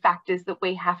a few factors that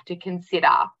we have to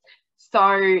consider.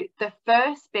 So the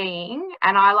first being,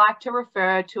 and I like to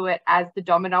refer to it as the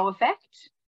domino effect.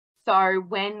 So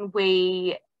when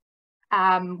we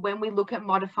look at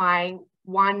modifying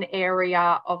one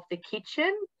area of the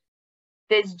kitchen,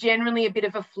 there's generally a bit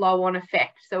of a flow-on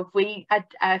effect. So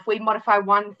if we modify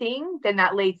one thing, then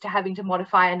that leads to having to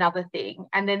modify another thing,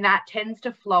 and then that tends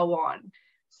to flow on.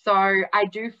 So I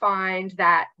do find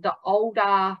that the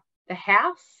older the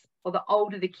house or the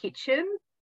older the kitchen,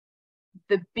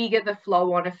 the bigger the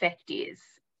flow-on effect is.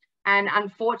 And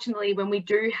unfortunately, when we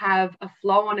do have a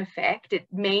flow-on effect, it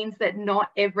means that not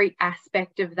every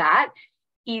aspect of that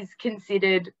is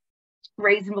considered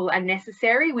reasonable and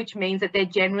necessary, which means that there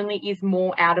generally is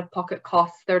more out-of-pocket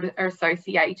costs that are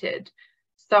associated.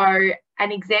 So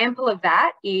an example of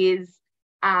that is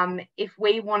if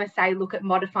we want to say, look at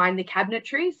modifying the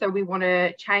cabinetry, so we want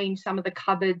to change some of the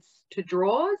cupboards to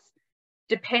drawers,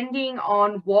 depending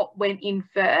on what went in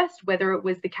first, whether it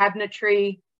was the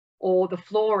cabinetry or the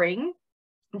flooring,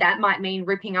 that might mean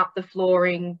ripping up the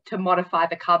flooring to modify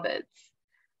the cupboards.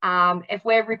 If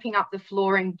we're ripping up the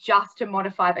flooring just to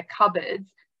modify the cupboards,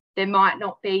 there might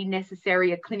not be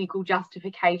necessarily a clinical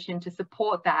justification to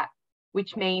support that,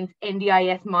 which means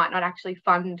NDIS might not actually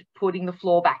fund putting the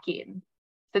floor back in.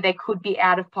 So there could be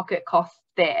out-of-pocket costs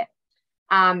there.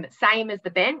 Same as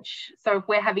the bench. So if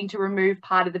we're having to remove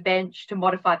part of the bench to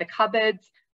modify the cupboards,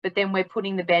 but then we're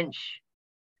putting the bench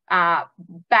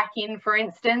back in, for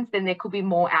instance, then there could be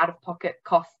more out-of-pocket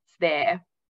costs there.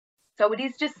 So it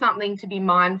is just something to be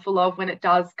mindful of when it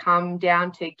does come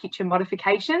down to kitchen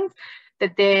modifications,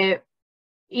 that there,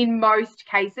 in most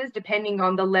cases, depending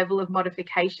on the level of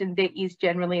modification, there is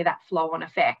generally that flow-on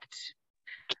effect.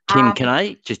 Kim, can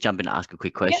I just jump in and ask a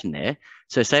quick question there?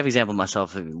 So say, for example,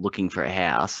 myself looking for a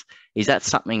house, is that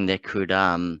something that could,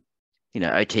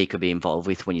 OT could be involved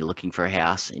with when you're looking for a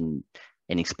house in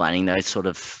in explaining those sort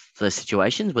of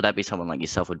situations? Would that be someone like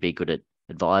yourself would be good at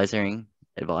advising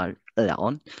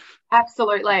on?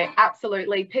 Absolutely.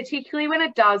 Particularly when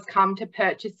it does come to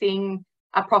purchasing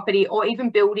a property or even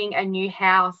building a new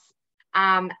house,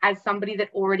 as somebody that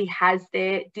already has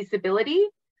their disability.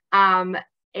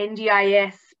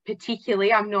 NDIS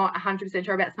particularly, I'm not 100%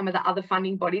 sure about some of the other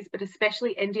funding bodies, but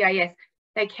especially NDIS,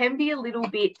 they can be a little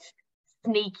bit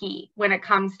sneaky when it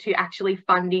comes to actually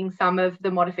funding some of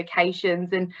the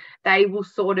modifications, and they will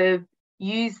sort of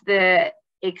use the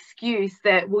excuse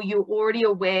that, well, you're already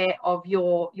aware of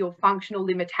your functional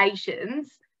limitations,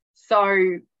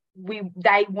 so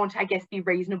they want to, I guess, be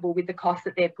reasonable with the cost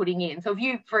that they're putting in. So if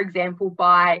you, for example,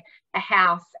 buy a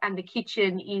house and the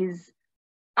kitchen is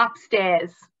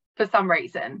upstairs for some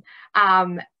reason,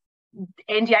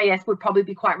 NDIS would probably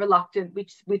be quite reluctant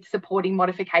with supporting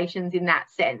modifications in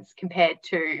that sense compared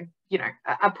to, you know,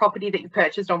 a property that you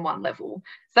purchased on one level.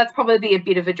 So that's probably a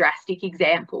bit of a drastic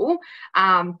example,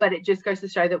 but it just goes to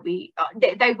show that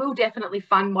they will definitely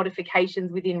fund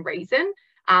modifications within reason,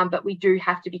 but we do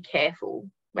have to be careful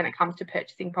when it comes to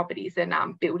purchasing properties and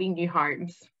building new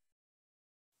homes.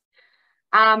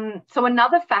 So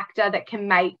another factor that can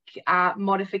make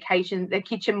the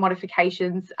kitchen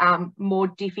modifications more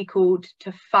difficult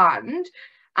to fund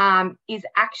is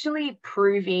actually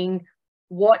proving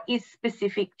what is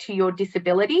specific to your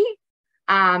disability,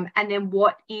 and then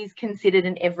what is considered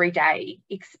an everyday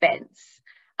expense.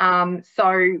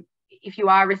 So if you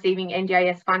are receiving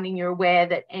NDIS funding, you're aware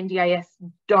that NDIS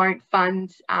don't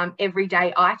fund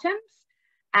everyday items.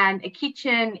 And a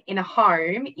kitchen in a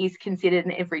home is considered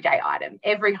an everyday item.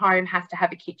 Every home has to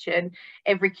have a kitchen.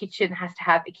 Every kitchen has to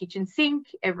have a kitchen sink.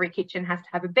 Every kitchen has to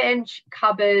have a bench,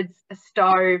 cupboards, a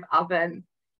stove, oven,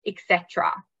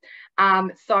 etc.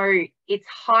 So it's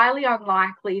highly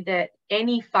unlikely that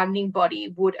any funding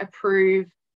body would approve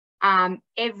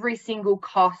every single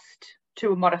cost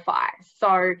to modify.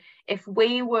 So if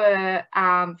we were,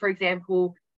 for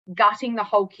example, gutting the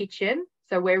whole kitchen,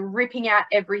 so we're ripping out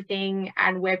everything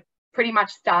and we're pretty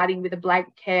much starting with a blank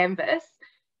canvas,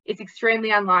 it's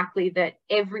extremely unlikely that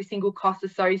every single cost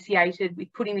associated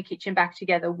with putting the kitchen back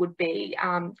together would be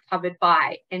covered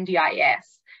by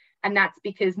NDIS. And that's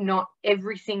because not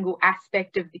every single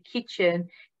aspect of the kitchen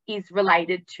is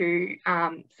related to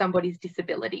somebody's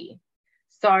disability.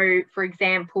 So, for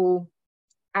example,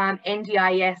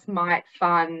 NDIS might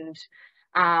fund,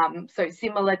 so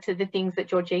similar to the things that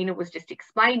Georgina was just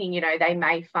explaining, you know, they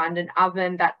may fund an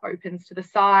oven that opens to the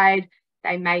side,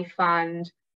 they may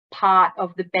fund part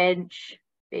of the bench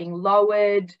being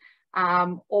lowered,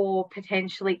 or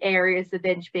potentially areas of the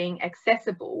bench being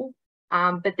accessible.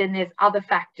 But then there's other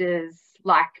factors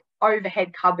like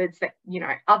overhead cupboards that, you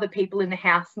know, other people in the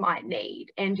house might need.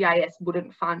 NDIS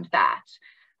wouldn't fund that.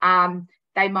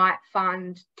 They might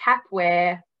fund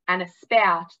tapware and a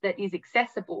spout that is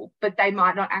accessible, but they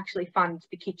might not actually fund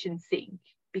the kitchen sink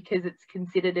because it's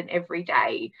considered an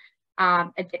everyday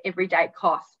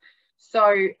cost.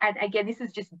 So, and again, this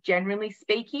is just generally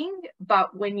speaking,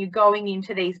 but when you're going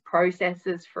into these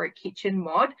processes for a kitchen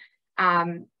mod,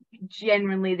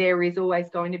 generally there is always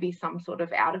going to be some sort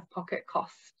of out-of-pocket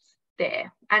costs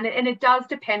there. And it does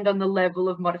depend on the level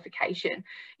of modification.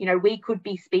 You know, we could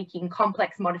be speaking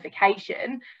complex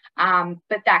modification,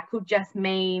 but that could just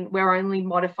mean we're only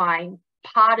modifying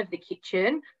part of the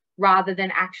kitchen rather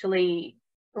than actually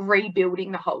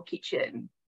rebuilding the whole kitchen.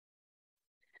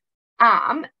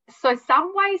 So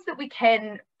some ways that we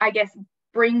can, I guess,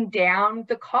 bring down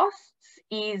the costs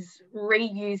is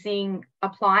reusing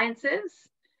appliances.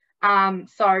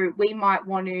 So we might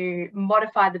want to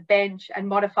modify the bench and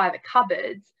modify the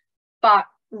cupboards, but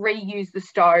reuse the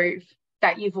stove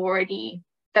that's already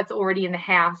in the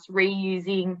house,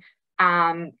 reusing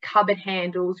cupboard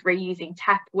handles, reusing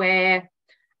tapware,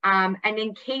 and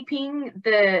then keeping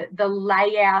the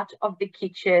layout of the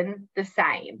kitchen the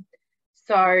same.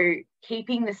 So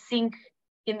keeping the sink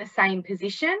in the same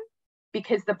position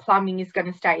because the plumbing is going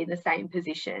to stay in the same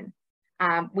position.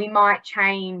 We might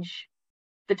change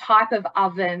the type of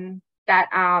oven that,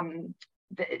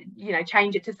 you know,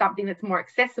 change it to something that's more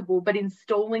accessible, but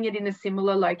installing it in a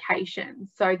similar location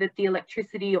so that the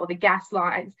electricity or the gas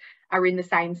lines are in the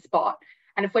same spot.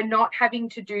 And if we're not having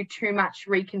to do too much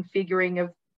reconfiguring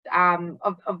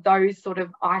of those sort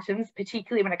of items,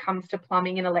 particularly when it comes to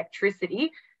plumbing and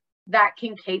electricity, that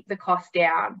can keep the cost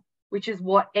down, which is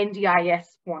what NDIS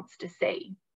wants to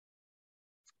see.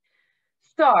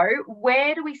 So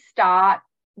where do we start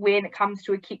when it comes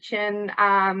to a kitchen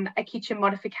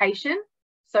modification?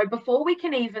 So before we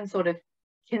can even sort of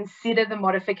consider the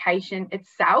modification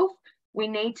itself, we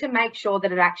need to make sure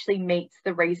that it actually meets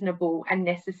the reasonable and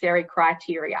necessary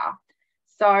criteria.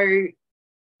 So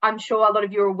I'm sure a lot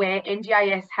of you are aware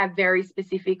NDIS have very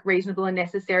specific reasonable and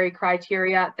necessary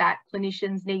criteria that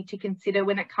clinicians need to consider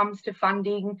when it comes to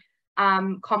funding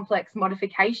complex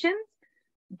modifications.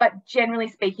 But generally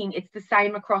speaking, it's the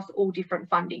same across all different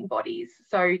funding bodies.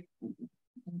 So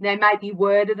they may be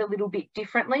worded a little bit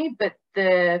differently, but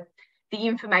the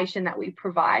information that we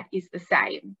provide is the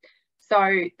same.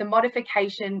 So the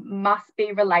modification must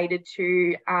be related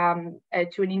to an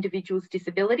individual's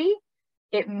disability.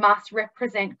 It must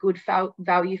represent good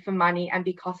value for money and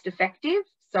be cost effective.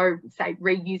 So say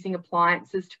reusing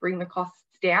appliances to bring the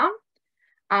costs down.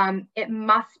 It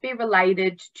must be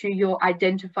related to your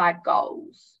identified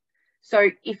goals. So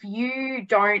if you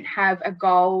don't have a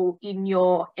goal in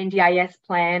your NDIS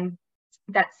plan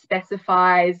that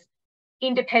specifies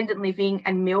independent living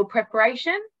and meal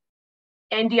preparation,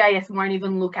 NDIS won't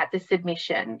even look at the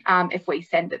submission if we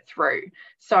send it through.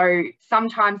 So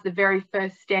sometimes the very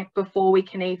first step before we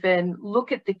can even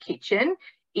look at the kitchen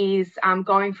is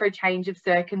going for a change of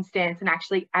circumstance and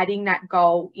actually adding that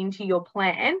goal into your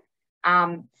plan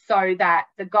so that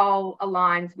the goal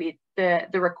aligns with the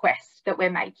request that we're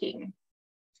making.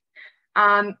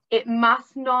 It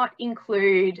must not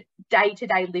include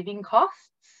day-to-day living costs.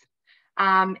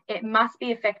 It must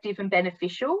be effective and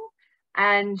beneficial.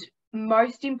 And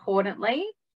most importantly,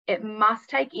 it must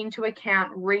take into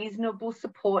account reasonable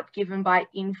support given by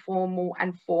informal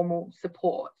and formal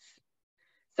supports.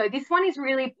 So this one is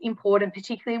really important,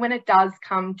 particularly when it does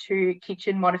come to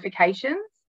kitchen modifications.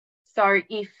 So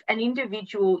if an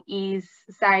individual is,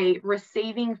 say,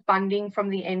 receiving funding from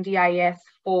the NDIS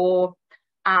for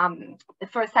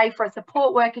a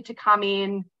support worker to come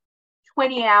in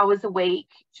 20 hours a week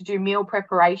to do meal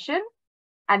preparation,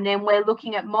 and then we're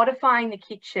looking at modifying the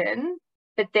kitchen,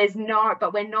 but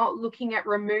we're not looking at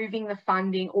removing the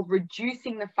funding or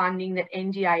reducing the funding that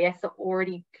NDIS are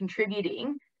already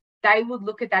contributing, they would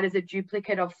look at that as a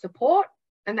duplicate of support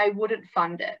and they wouldn't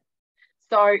fund it.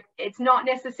 So it's not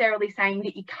necessarily saying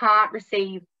that you can't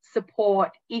receive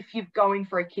support if you're going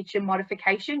for a kitchen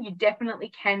modification. You definitely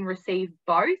can receive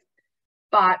both,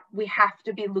 but we have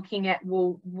to be looking at,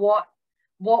 well,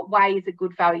 what way is a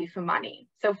good value for money?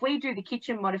 So if we do the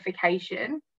kitchen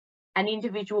modification, an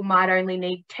individual might only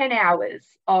need 10 hours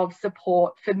of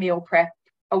support for meal prep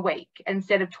a week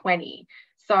instead of 20.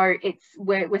 So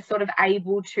we're sort of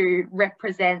able to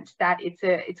represent that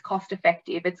it's cost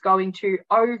effective. It's going to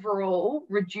overall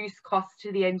reduce costs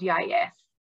to the NDIS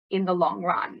in the long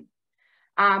run.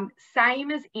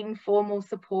 Same as informal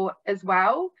support as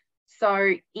well.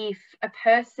 So if a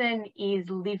person is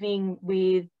living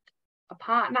with a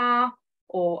partner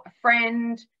or a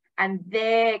friend and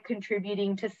they're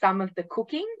contributing to some of the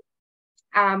cooking,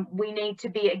 we need to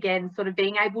be, again, sort of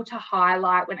being able to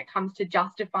highlight when it comes to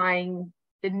justifying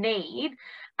the need,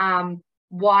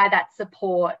 why that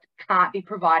support can't be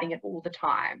providing it all the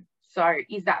time. So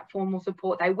is that formal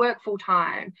support? They work full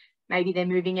time, maybe they're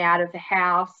moving out of the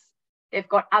house, they've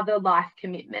got other life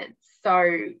commitments.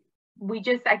 So we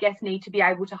just, I guess, need to be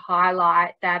able to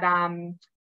highlight that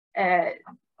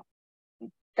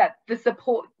that the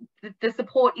support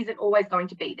isn't always going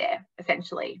to be there,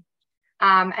 essentially.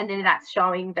 And then that's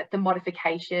showing that the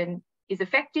modification is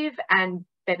effective and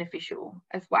beneficial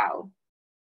as well.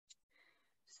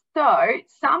 So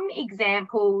some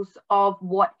examples of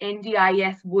what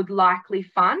NDIS would likely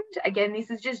fund. Again,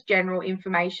 this is just general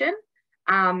information.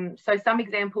 So some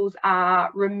examples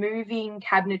are removing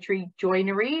cabinetry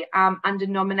joinery under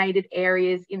nominated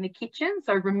areas in the kitchen.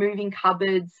 So removing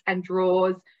cupboards and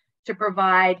drawers to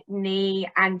provide knee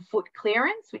and foot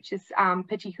clearance, which is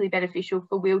particularly beneficial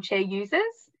for wheelchair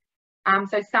users.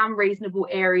 So some reasonable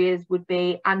areas would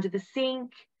be under the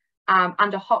sink,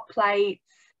 under hot plates,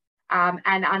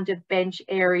 and under bench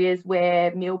areas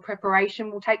where meal preparation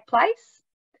will take place.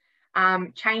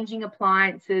 Changing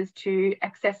appliances to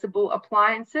accessible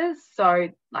appliances, so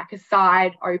like a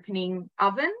side opening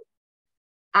oven.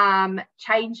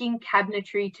 Changing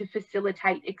cabinetry to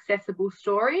facilitate accessible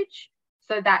storage.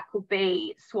 So that could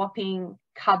be swapping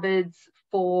cupboards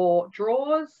for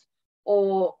drawers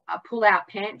or a pull-out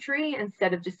pantry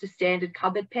instead of just a standard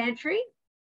cupboard pantry.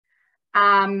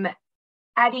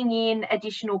 Adding in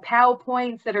additional power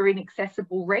points that are in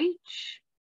accessible reach.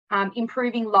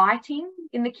 Improving lighting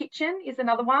in the kitchen is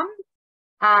another one.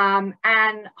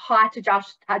 And height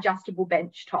adjustable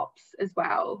bench tops as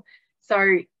well.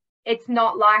 So it's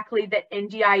not likely that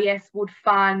NDIS would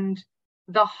fund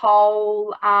the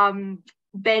whole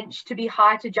bench to be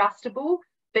height adjustable,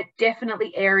 but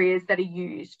definitely areas that are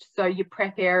used. So your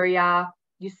prep area,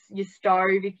 your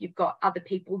stove, if you've got other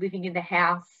people living in the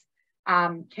house,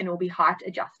 can all be height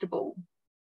adjustable.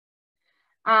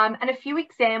 And a few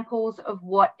examples of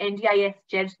what NDIS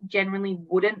generally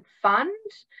wouldn't fund.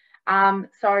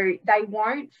 So they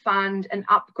won't fund an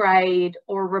upgrade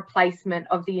or a replacement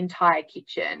of the entire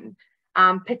kitchen,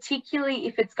 particularly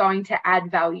if it's going to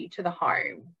add value to the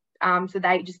home. So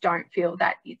they just don't feel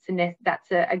that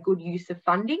that's a good use of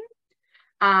funding.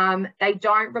 They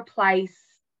don't replace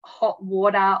hot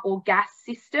water or gas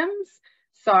systems.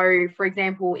 So, for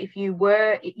example, if you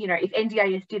were, if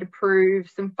NDIS did approve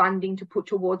some funding to put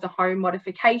towards a home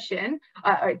modification,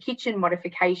 a kitchen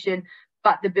modification,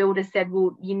 but the builder said,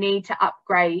 well, you need to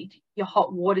upgrade your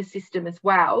hot water system as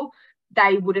well,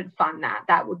 they wouldn't fund that.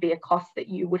 That would be a cost that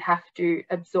you would have to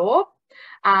absorb.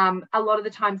 A lot of the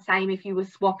time, same if you were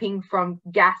swapping from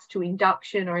gas to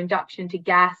induction or induction to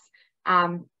gas,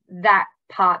 that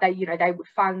part, they would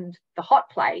fund the hot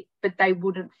plate, but they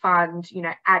wouldn't fund,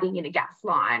 adding in a gas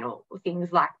line or things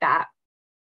like that.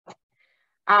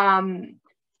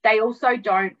 They also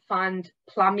don't fund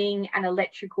plumbing and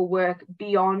electrical work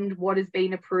beyond what has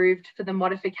been approved for the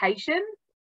modification.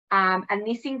 And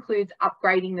this includes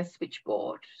upgrading the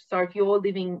switchboard. So if you're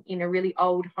living in a really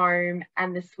old home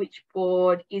and the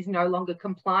switchboard is no longer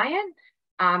compliant,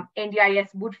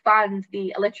 NDIS would fund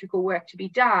the electrical work to be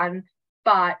done,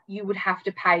 but you would have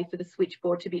to pay for the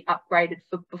switchboard to be upgraded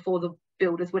before the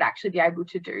builders would actually be able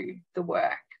to do the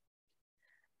work.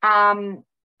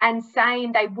 And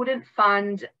same, they wouldn't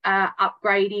fund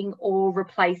upgrading or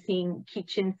replacing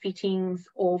kitchen fittings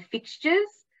or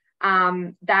fixtures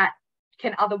that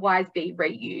can otherwise be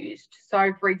reused.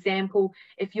 So, for example,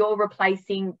 if you're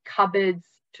replacing cupboards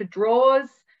to drawers,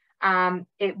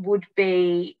 it would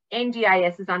be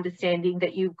NDIS's understanding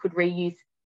that you could reuse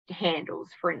handles,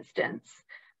 for instance,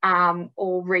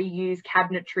 or reuse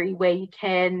cabinetry where you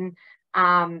can.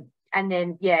 And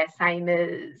then, yeah, same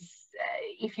as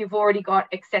if you've already got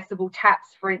accessible taps,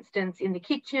 for instance, in the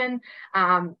kitchen,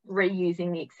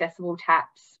 reusing the accessible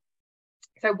taps.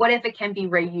 So whatever can be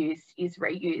reused is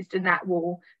reused, and that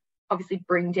will obviously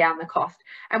bring down the cost.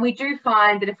 And we do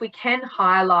find that if we can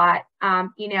highlight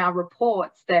in our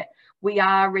reports that we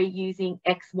are reusing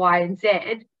X, Y, and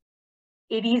Z,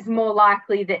 it is more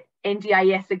likely that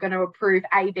NDIS are going to approve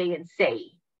A, B, and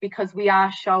C, because we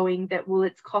are showing that, well,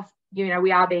 it's cost,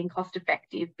 we are being cost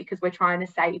effective because we're trying to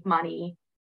save money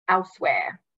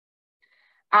elsewhere.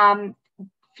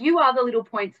 Few other little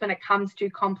points when it comes to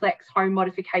complex home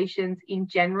modifications in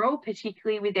general,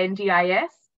 particularly with NDIS.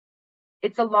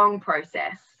 It's a long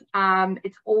process.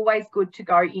 It's always good to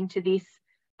go into this,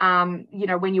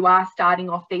 when you are starting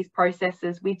off these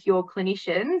processes with your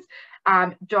clinicians,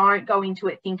 don't go into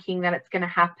it thinking that it's going to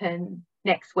happen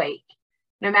next week.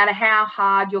 No matter how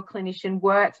hard your clinician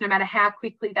works, no matter how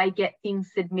quickly they get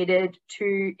things submitted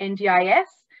to NDIS,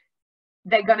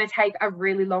 they're going to take a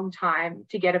really long time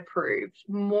to get approved.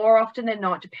 More often than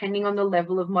not, depending on the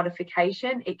level of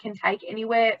modification, it can take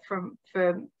anywhere from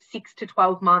 6 to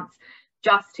 12 months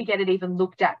just to get it even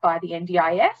looked at by the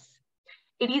NDIS.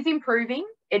 It is improving.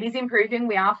 It is improving.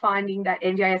 We are finding that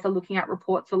NDIS are looking at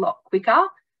reports a lot quicker,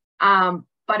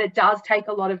 but it does take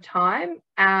a lot of time.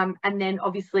 And then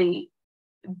obviously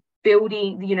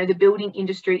building, the building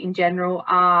industry in general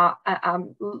are,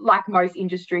 like most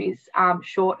industries,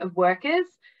 short of workers.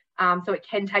 So it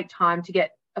can take time to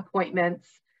get appointments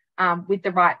with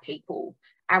the right people.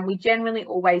 And we generally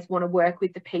always want to work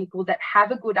with the people that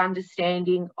have a good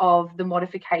understanding of the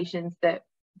modifications that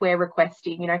we're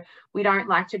requesting. We don't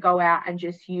like to go out and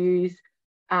just use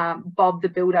Bob the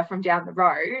builder from down the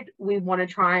road. We want to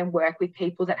try and work with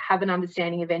people that have an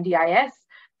understanding of NDIS,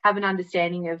 have an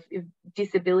understanding of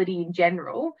disability in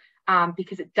general,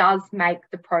 because it does make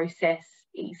the process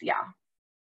easier.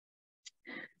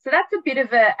 So that's a bit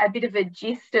of a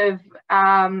gist of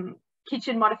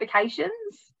kitchen modifications.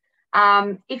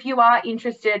 If you are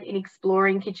interested in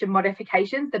exploring kitchen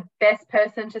modifications, the best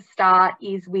person to start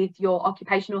is with your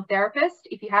occupational therapist,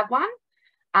 if you have one.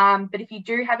 But if you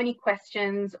do have any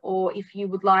questions, or if you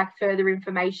would like further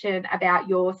information about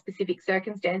your specific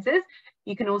circumstances,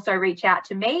 you can also reach out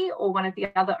to me or one of the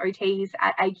other OTs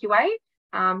at AQA,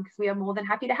 because we are more than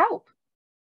happy to help.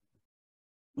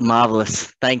 Marvellous.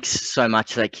 Thanks so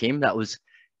much for that, Kim. That was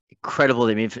incredible,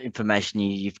 the information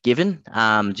you've given.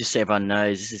 Just so everyone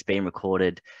knows, this is being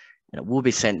recorded and it will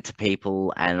be sent to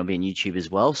people, and it'll be on YouTube as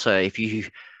well. So if you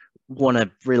want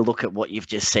to really look at what you've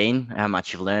just seen, how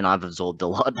much you've learned, I've absorbed a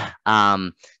lot,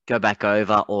 go back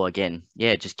over, or again,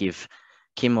 just give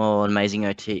Kim or an amazing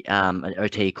an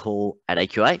OT call at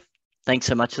AQA. Thanks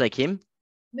so much for that, Kim.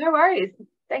 No worries.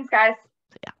 Thanks, guys.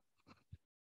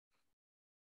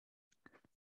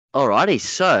 Alrighty,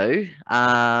 so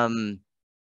I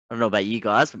don't know about you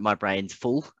guys, but my brain's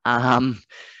full.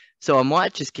 So I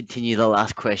might just continue the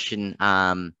last question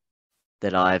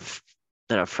that I've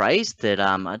phrased that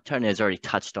Antonio's already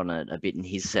touched on it a bit in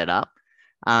his setup.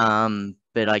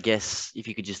 But I guess if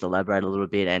you could just elaborate a little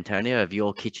bit, Antonio, of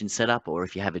your kitchen setup, or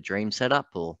if you have a dream setup,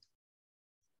 or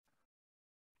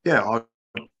Yeah, our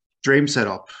dream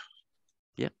setup.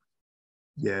 Yep.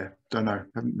 Yeah, don't know.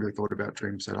 Haven't really thought about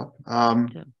dream setup.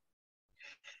 Yeah.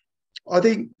 I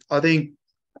think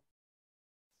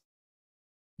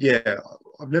yeah,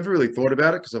 I've never really thought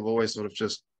about it because I've always sort of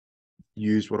just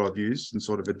used what I've used and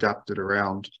sort of adapted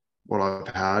around what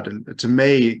I've had. And to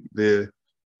me, the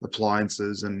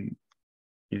appliances and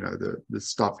the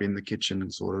stuff in the kitchen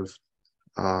and sort of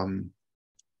are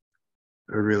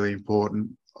really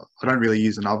important. I don't really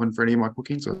use an oven for any of my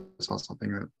cooking, so it's not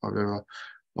something that I've ever.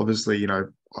 Obviously,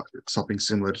 something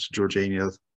similar to Georgina,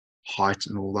 height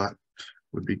and all that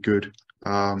would be good.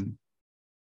 I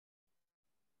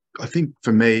think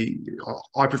for me,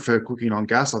 I prefer cooking on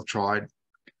gas. I've tried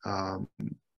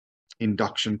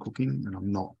induction cooking, and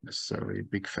I'm not necessarily a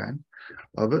big fan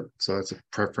of it. So it's a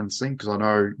preference thing, because I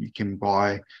know you can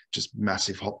buy just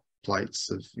massive hot plates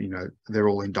of, they're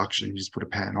all induction. You just put a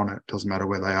pan on it, doesn't matter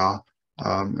where they are,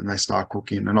 and they start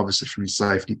cooking. And obviously from a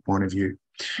safety point of view,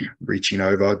 reaching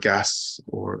over gas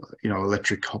or,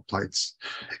 electric hot plates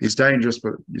is dangerous,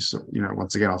 but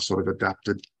once again, I've sort of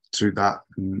adapted to that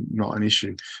and not an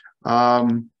issue. I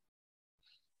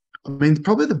mean,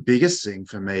 probably the biggest thing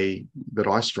for me that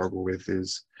I struggle with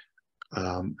is,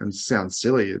 and it sounds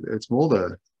silly, it's more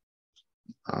the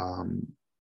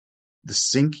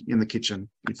sink in the kitchen.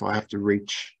 If I have to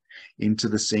reach into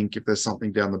the sink, if there's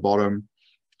something down the bottom,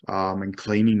 and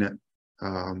cleaning it,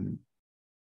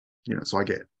 so I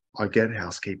get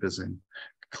housekeepers and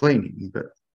cleaning, but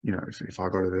if I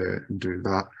go there and do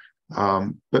that.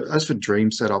 But as for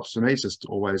dream setups, for me, it's just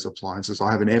always appliances.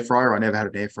 I have an air fryer. I never had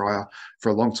an air fryer for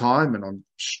a long time, and I'm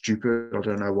stupid. I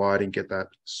don't know why I didn't get that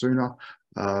sooner,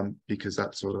 because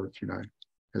that sort of,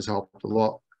 has helped a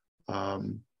lot.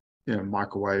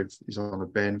 Microwave is on a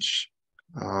bench,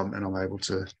 and I'm able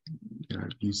to,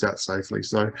 use that safely.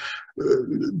 So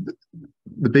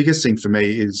the biggest thing for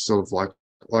me is sort of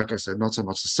like I said, not so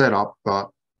much the setup,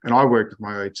 and I work with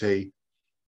my OT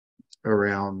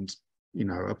around,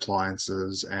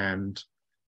 appliances and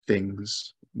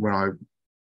things when I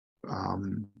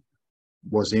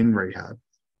was in rehab.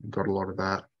 Got a lot of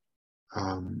that.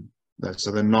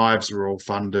 So the knives are all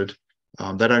funded.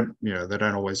 They don't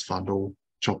always fund all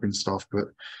chopping stuff, but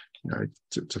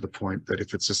to the point that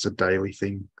if it's just a daily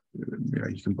thing,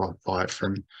 you can buy it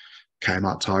from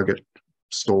Kmart, Target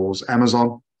stores,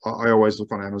 Amazon. I always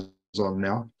look on Amazon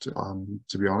now.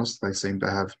 To be honest, they seem to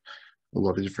have a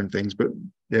lot of different things. But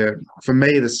yeah, for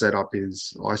me, the setup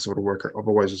is I've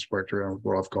always just worked around with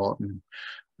what I've got, and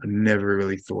I never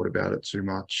really thought about it too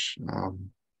much.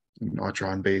 I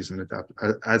try and be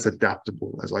as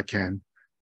adaptable as I can.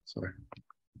 So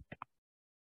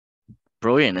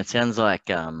brilliant. It sounds like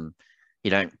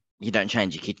you don't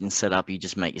change your kitchen setup. You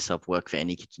just make yourself work for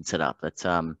any kitchen setup. That's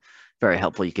very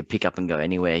helpful. You could pick up and go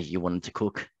anywhere you wanted to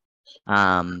cook.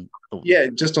 Yeah,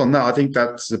 just on that, I think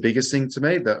that's the biggest thing to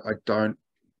me, that I don't,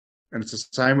 and it's the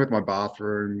same with my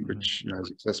bathroom, which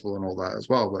is accessible and all that as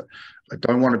well, but I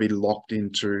don't want to be locked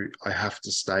into, I have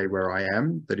to stay where I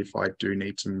am, that if I do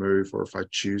need to move, or if I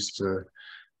choose to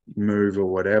move or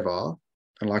whatever,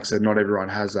 and like I said, not everyone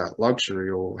has that luxury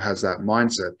or has that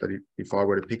mindset, that if I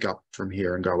were to pick up from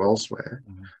here and go elsewhere,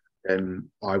 then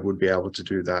I would be able to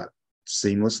do that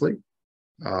seamlessly.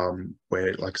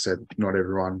 Where, like I said, not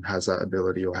everyone has that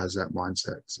ability or has that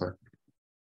mindset. So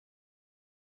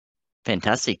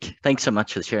fantastic. Thanks so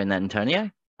much for sharing that, Antonio.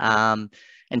 And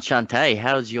Chante,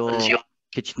 how's your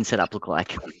kitchen setup look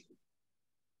like?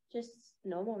 Just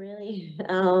normal, really.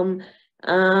 I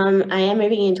am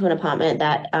moving into an apartment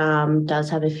that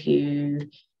does have a few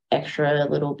extra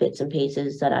little bits and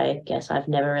pieces that I guess I've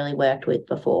never really worked with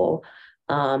before.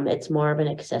 It's more of an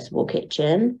accessible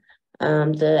kitchen.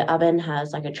 The oven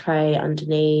has like a tray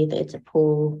underneath. It's a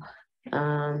pull.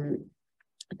 There's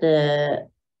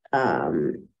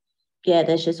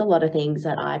just a lot of things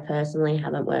that I personally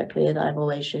haven't worked with. I've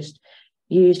always just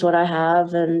used what I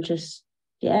have and just,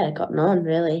 gotten on,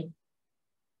 really.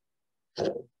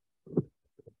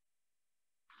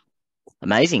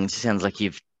 Amazing. It sounds like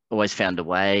you've always found a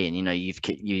way, and you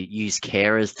use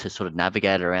carers to sort of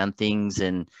navigate around things,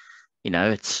 and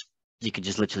you could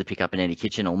just literally pick up in any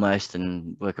kitchen almost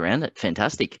and work around it.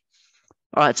 Fantastic.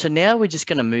 All right, so now we're just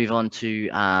going to move on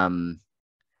to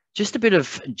Just a bit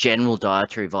of general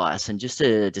dietary advice, and just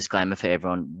a disclaimer for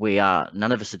everyone: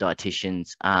 none of us are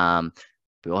dietitians.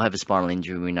 We all have a spinal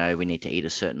injury. We know we need to eat a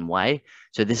certain way.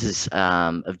 So this is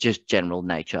of just general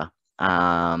nature.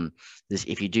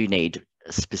 If you do need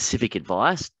specific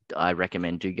advice, I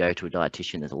recommend do go to a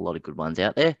dietitian. There's a lot of good ones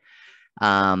out there.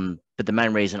 But the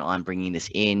main reason I'm bringing this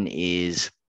in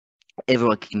is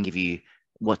everyone can give you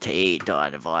what to eat,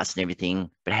 diet advice and everything,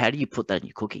 but how do you put that in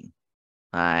your cooking?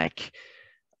 Like,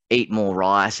 eat more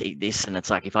rice, eat this. And it's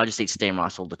like, if I just eat steamed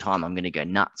rice all the time, I'm going to go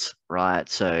nuts, right?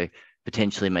 So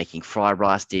potentially making fried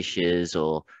rice dishes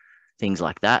or things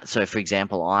like that. So for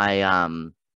example,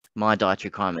 my dietary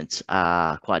requirements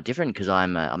are quite different because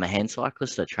I'm a hand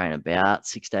cyclist. I train about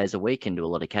 6 days a week and do a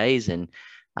lot of Ks, and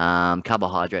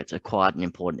carbohydrates are quite an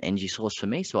important energy source for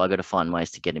me. So I got to find ways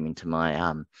to get them into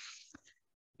my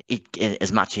eat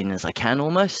as much in as I can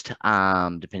almost,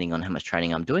 depending on how much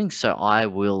training I'm doing. So I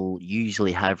will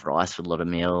usually have rice for a lot of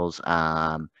meals,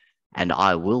 and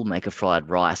I will make a fried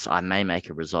rice. I may make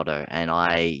a risotto, and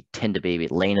I tend to be a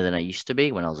bit leaner than I used to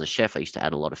be. When I was a chef, I used to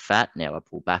add a lot of fat. Now I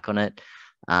pull back on it.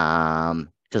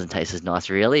 Doesn't taste as nice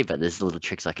really, but there's little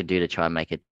tricks I could do to try and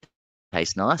make it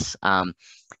taste nice.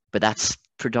 But that's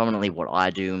predominantly what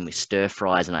I do. And with stir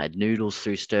fries, and I add noodles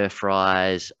through stir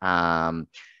fries.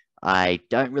 I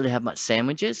don't really have much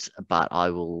sandwiches, but I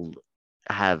will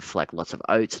have like lots of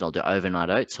oats, and I'll do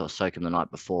overnight oats. So I'll soak them the night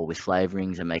before with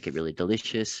flavorings and make it really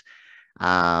delicious.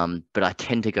 But I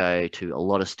tend to go to a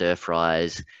lot of stir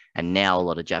fries, and now a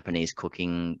lot of Japanese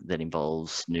cooking that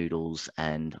involves noodles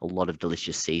and a lot of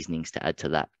delicious seasonings to add to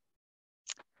that.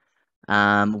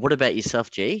 What about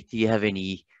yourself, G? Do you have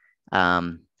any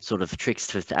sort of tricks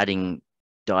to adding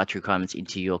dietary requirements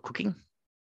into your cooking?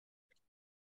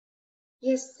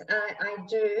 Yes, I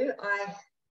do.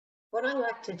 What I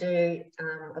like to do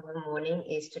of a morning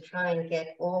is to try and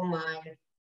get all my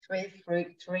 3 fruit,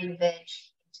 3 veg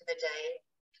into the day.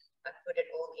 I put it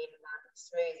all in one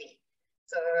smoothie.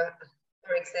 So,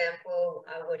 for example,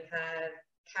 I would have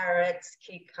carrots,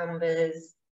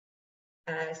 cucumbers,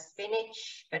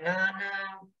 spinach,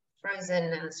 banana,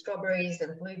 frozen strawberries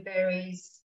and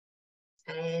blueberries,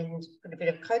 and put a bit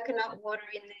of coconut water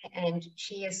in there and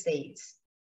chia seeds.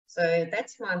 So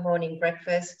that's my morning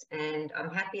breakfast, and I'm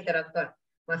happy that I've got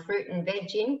my fruit and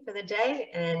veg in for the day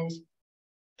and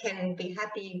can be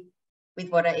happy with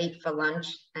what I eat for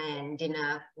lunch and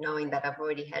dinner, knowing that I've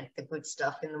already had the good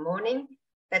stuff in the morning.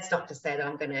 That's not to say that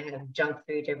I'm going to have junk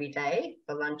food every day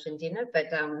for lunch and dinner,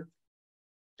 but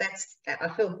I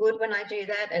feel good when I do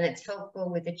that, and it's helpful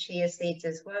with the chia seeds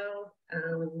as well.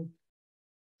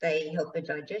 They help the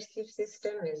digestive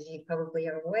system, as you probably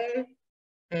are aware.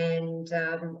 And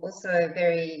also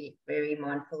very, very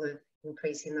mindful of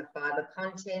increasing the fibre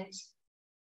content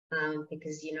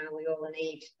because, you know, we all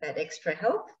need that extra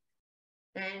help.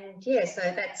 And yeah, so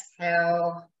that's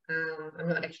how I'm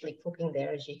not actually cooking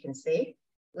there, as you can see.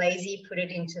 Lazy, put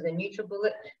it into the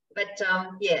NutriBullet, but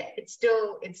yeah, it's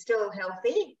still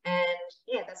healthy, and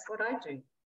yeah, that's what I do.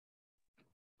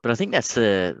 But I think that's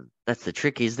the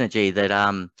trick, isn't it, G?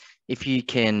 That if you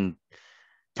can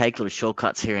take little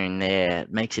shortcuts here and there,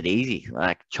 it makes it easy.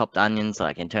 Like chopped onions,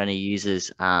 like Antonio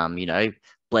uses, you know,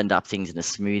 blend up things in a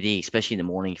smoothie, especially in the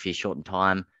morning if you're short on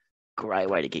time. Great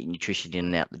way to get your nutrition in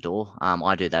and out the door.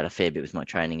 I do that a fair bit with my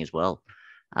training as well.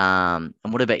 And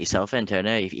what about yourself,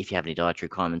 Antonio? If you have any dietary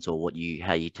requirements, or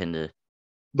how you tend to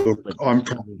look, I'm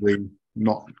probably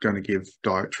not going to give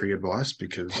dietary advice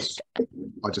because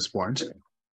I just won't.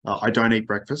 I don't eat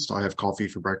breakfast. I have coffee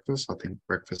for breakfast. I think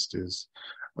breakfast is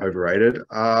overrated.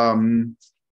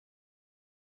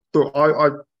 So I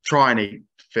try and eat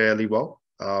fairly well.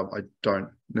 I don't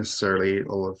necessarily eat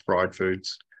a lot of fried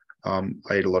foods. I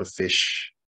eat a lot of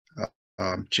fish,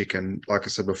 chicken. Like I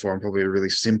said before, I'm probably a really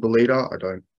simple eater. I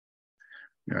don't,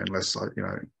 you know, unless I, you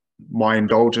know, my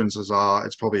indulgences are,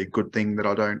 it's probably a good thing that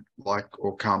I don't like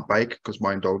or can't bake, because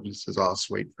my indulgences are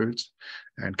sweet foods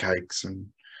and cakes, and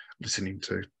listening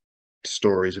to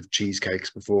stories of cheesecakes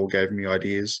before gave me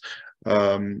ideas.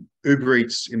 Uber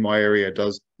Eats in my area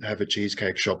does have a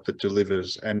cheesecake shop that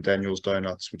delivers, and Daniel's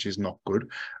Donuts, which is not good.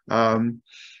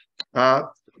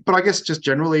 But I guess just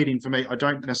general eating for me, I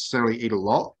don't necessarily eat a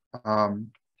lot. Like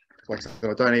I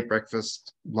said, I don't eat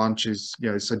breakfast. Lunch is,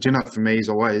 you know, so dinner for me is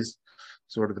always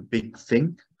sort of the big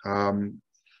thing. You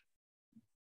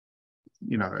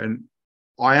know, and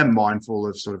I am mindful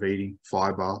of sort of eating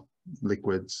fiber,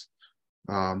 liquids,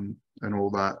 and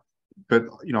all that. But,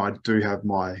 you know, I do have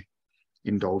my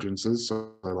indulgences.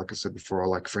 So like I said before, I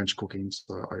like French cooking.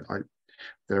 So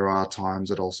there are times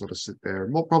that I'll sort of sit there,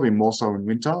 probably more so in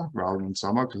winter rather than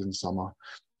summer, because in summer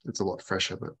it's a lot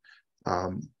fresher. But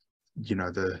you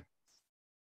know,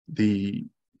 the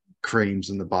creams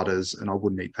and the butters, and I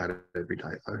wouldn't eat that every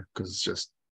day though, because it's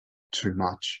just too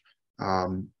much.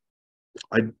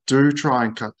 I do try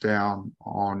and cut down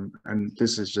on, and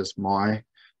this is just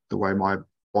the way my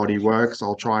body works.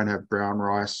 I'll try and have brown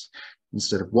rice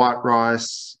instead of white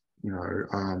rice. You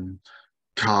know,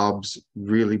 carbs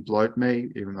really bloat me,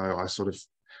 even though I sort of,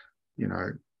 you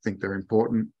know, think they're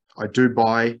important. I do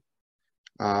buy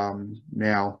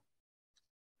now,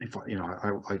 if I, you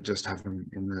know, I just have them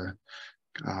in the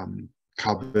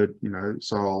cupboard, you know,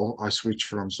 so I switch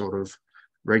from sort of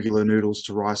regular noodles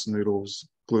to rice noodles,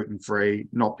 gluten-free,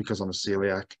 not because I'm a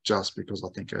celiac, just because I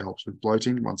think it helps with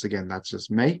bloating. Once again, that's just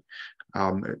me.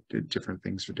 Different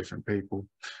things for different people.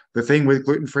 The thing with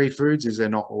gluten-free foods is they're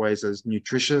not always as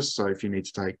nutritious. So if you need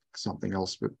to take something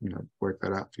else, but, you know, work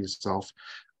that out for yourself.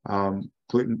 Barilla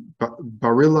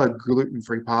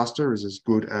gluten-free pasta is as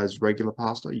good as regular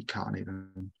pasta. You can't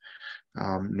even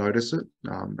notice it,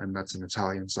 and that's an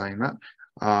Italian saying that.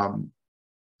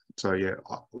 So yeah,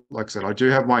 like I said, I do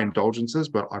have my indulgences,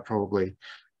 but I probably,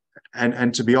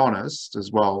 and to be honest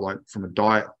as well, like from a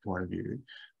diet point of view,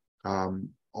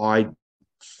 I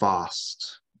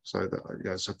fast. So that,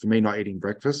 yeah, so for me, not eating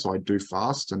breakfast, so I do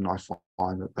fast, and I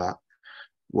find that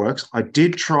works. I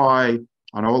did try.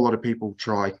 I know a lot of people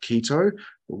try keto.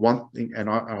 But one thing, and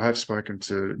I have spoken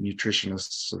to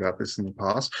nutritionists about this in the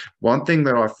past. One thing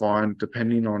that I find,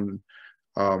 depending on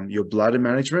your bladder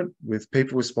management with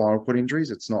people with spinal cord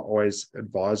injuries, it's not always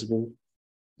advisable.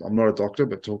 I'm not a doctor,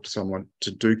 but talk to someone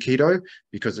to do keto,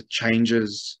 because it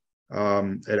changes,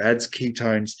 it adds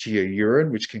ketones to your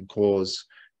urine, which can cause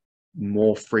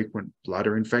more frequent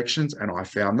bladder infections. And I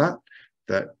found that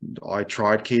I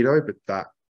tried keto, but that,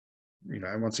 you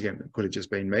know, once again, it could have just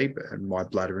been me and my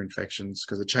bladder infections,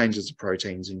 because it changes the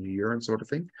proteins in your urine, sort of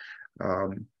thing.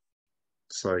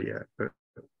 So yeah, but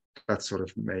that's sort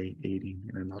of me eating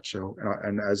in a nutshell.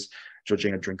 And as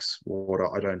Georgina drinks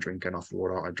water, I don't drink enough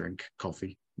water. I drink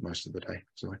coffee most of the day.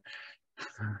 So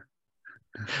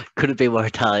couldn't be more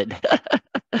Italian.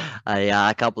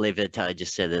 I can't believe that I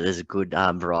just said that there's a good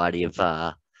variety of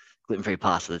gluten-free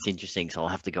pasta. That's interesting, so I'll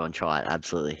have to go and try it.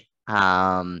 Absolutely.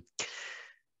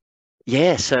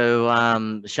 Yeah. So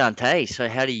Chante, so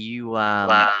how do you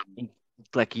like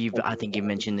I think you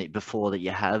mentioned it before that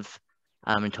you have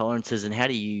intolerances, and how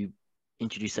do you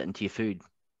introduce that into your food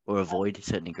or avoid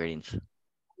certain ingredients? I'm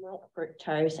like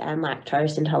fructose and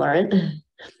lactose intolerant.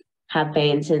 Have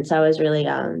been since I was really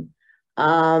young.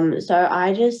 So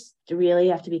I just really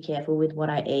have to be careful with what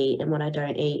I eat and what I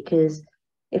don't eat, because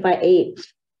if I eat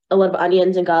a lot of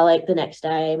onions and garlic the next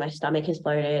day, my stomach is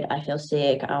bloated, I feel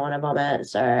sick, I want to vomit.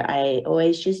 So I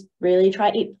always just really try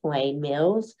to eat plain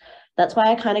meals. That's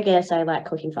why I kind of guess I like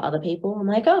cooking for other people. I'm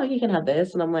like, oh, you can have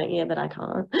this. And I'm like, yeah, but I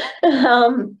can't.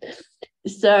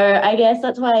 So I guess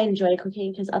that's why I enjoy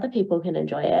cooking, because other people can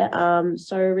enjoy it.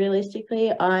 So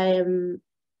realistically, I'm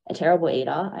a terrible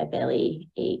eater. I barely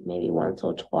eat maybe once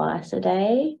or twice a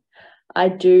day. I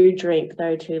do drink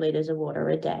though 2 liters of water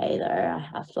a day though.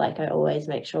 I always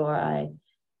make sure I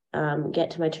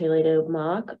get to my 2 liter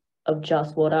mark of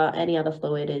just water. Any other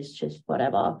fluid is just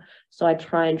whatever. So I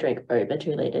try and drink over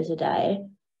 2 liters a day.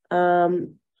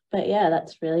 But yeah,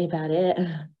 that's really about it.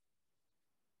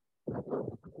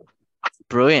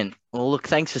 Brilliant. Well, look,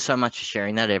 thanks for so much for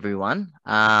sharing that, everyone.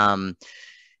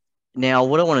 Now,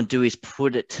 what I want to do is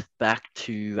put it back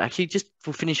to actually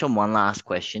we'll finish on one last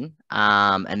question,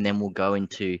 and then we'll go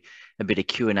into a bit of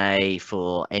Q&A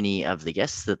for any of the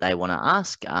guests that they want to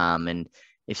ask. And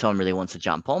if someone really wants to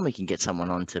jump on, we can get someone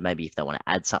on to maybe if they want to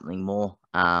add something more.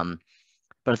 But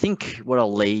I think what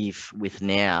I'll leave with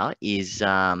now is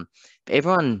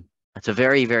everyone, it's a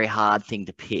very, very hard thing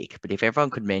to pick, but if everyone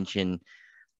could mention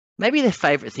maybe their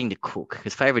favorite thing to cook,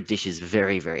 because favorite dish is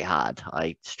very, very hard.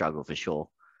 I struggle for sure.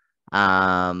 If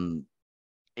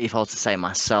I was to say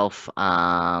myself,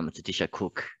 it's a dish I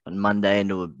cook on Monday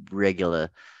into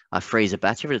I freeze a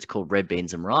batch of it. It's called red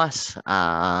beans and rice. If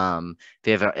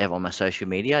you ever on my social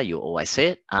media, you'll always see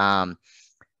it. And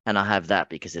I have that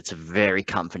because it's a very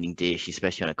comforting dish,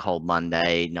 especially on a cold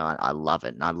Monday night. I love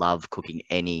it. And I love cooking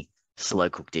any slow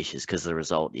cooked dishes because the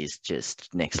result is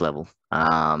just next level.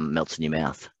 Melts in your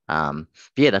mouth. But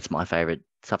yeah, that's my favorite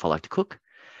stuff I like to cook.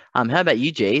 How about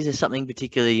you, G? Is there something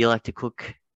particular you like to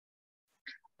cook?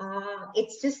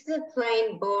 It's just a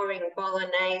plain, boring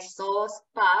bolognese sauce,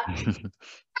 but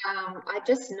I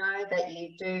just know that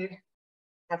you do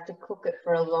have to cook it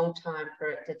for a long time for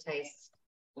it to taste,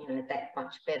 you know, that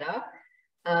much better.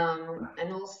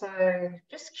 And also,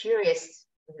 just curious,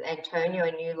 Antonio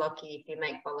and you, Lachie, if you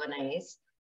make bolognese,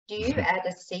 do you add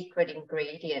a secret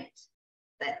ingredient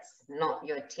that's not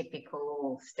your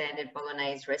typical standard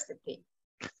bolognese recipe.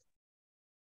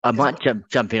 I might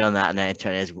jump in on that, and then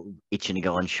Antonio's itching to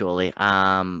go on surely.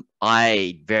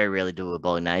 I very rarely do a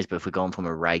bolognese, but if we're going from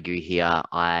a ragu here,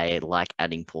 I like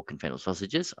adding pork and fennel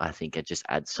sausages. I think it just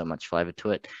adds so much flavour to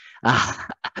it.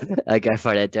 I go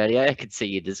for it, Antonio. I can see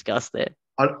you disgust there.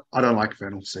 I don't like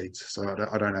fennel seeds, so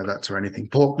I don't add that to anything.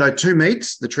 Pork, no, 2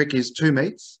 meats. The trick is 2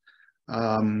 meats.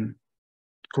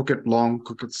 Cook it long,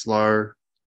 cook it slow.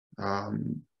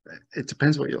 It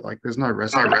depends what you like. There's no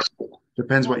recipe.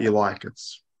 Depends what you like.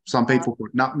 Some people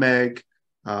put nutmeg.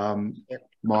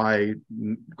 My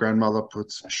grandmother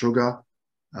puts sugar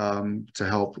to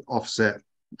help offset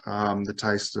the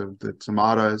taste of the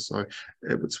tomatoes. So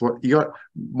it's what you got.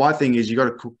 My thing is you got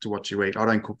to cook to what you eat. I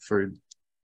don't cook food,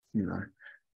 you know.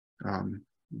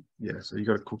 Yeah, so you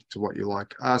got to cook to what you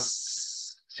like.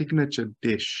 Signature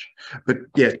dish, but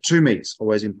yeah, 2 meats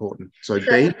always important. So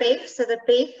beef. So the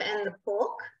beef and the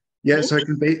pork. Yeah, so it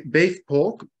can be beef,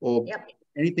 pork, or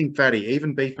anything fatty,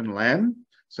 even beef and lamb.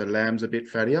 So lamb's a bit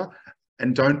fattier,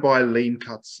 and don't buy lean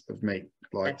cuts of meat.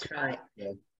 That's right.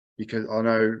 Yeah, because I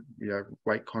know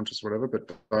weight conscious, whatever,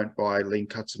 but don't buy lean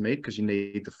cuts of meat because you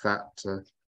need the fat to.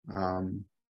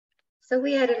 So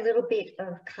we add a little bit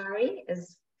of curry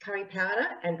as curry powder,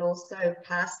 and also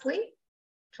parsley.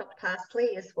 Chopped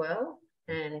parsley as well,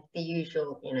 and the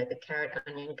usual, the carrot,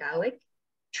 onion, garlic.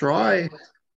 Try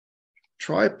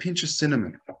a pinch of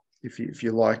cinnamon if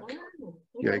you like.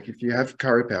 Yeah, if you have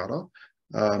curry powder,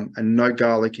 and no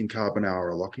garlic in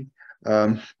carbonara, Lachie.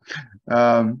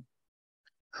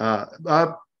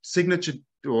 Signature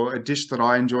or a dish that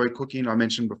I enjoy cooking. I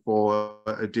mentioned before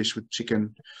a dish with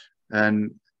chicken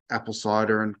and apple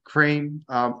cider and cream.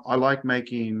 I like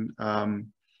making.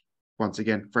 Once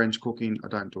again, French cooking, I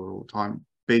don't do it all the time.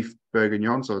 Beef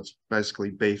bourguignon, so it's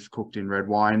basically beef cooked in red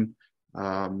wine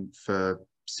for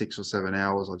 6 or 7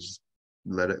 hours. I just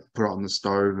put it on the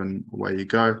stove and away you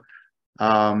go.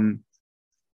 I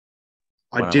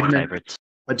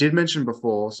did mention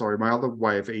before, sorry, my other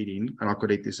way of eating, and I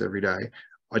could eat this every day.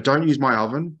 I don't use my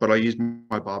oven, but I use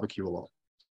my barbecue a lot.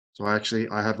 So I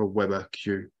have a Weber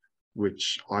Q,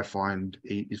 which I find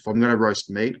if I'm going to roast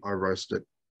meat, I roast it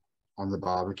on the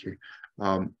barbecue.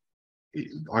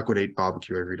 I could eat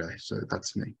barbecue every day, so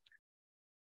that's me.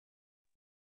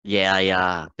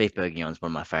 Yeah, beef bourguignon is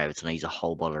one of my favorites, and I use a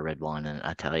whole bottle of red wine, and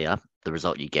I tell you, the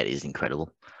result you get is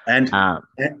incredible. And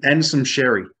some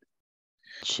sherry.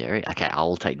 Sherry, okay,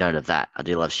 I'll take note of that. I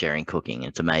do love sharing cooking.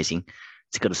 It's amazing.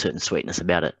 It's got a certain sweetness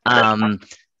about it.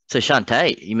 So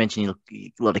Chante, you mentioned a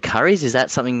lot of curries. Is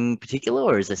that something particular,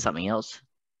 or is there something else?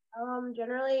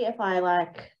 Generally, if I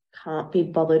can't be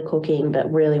bothered cooking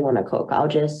but really want to cook, I'll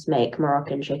just make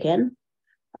Moroccan chicken.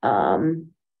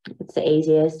 It's the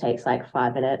easiest, takes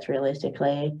 5 minutes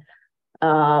realistically.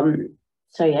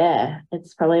 So yeah,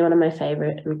 it's probably one of my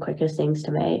favorite and quickest things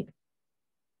to make.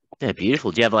 Yeah,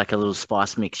 beautiful. Do you have a little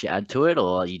spice mix you add to it,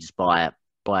 or you just buy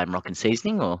Moroccan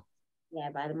seasoning, or?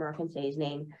 Yeah, buy the Moroccan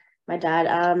seasoning. My dad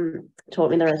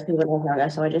taught me the recipe when I was younger,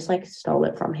 so I just stole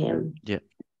it from him. Yeah.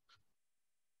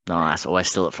 Nice. Always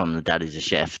steal it from the dad who's a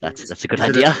chef. That's a good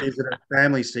idea. Is it a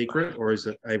family secret, or is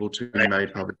it able to be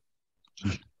made public?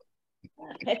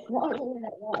 It's not really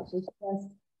that much. It's just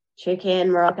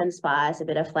chicken, Moroccan spice, a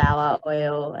bit of flour,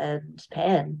 oil, and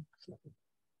pan.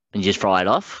 And you just fry it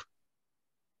off?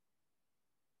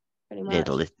 Pretty much.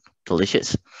 Yeah,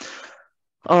 delicious.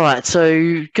 All right,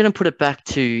 so gonna put it back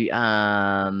to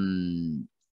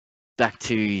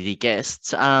the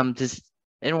guests. Does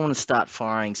anyone want to start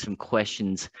firing some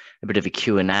questions, a bit of a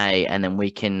Q&A, and then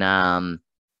we can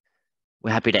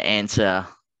we're happy to answer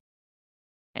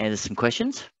some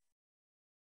questions.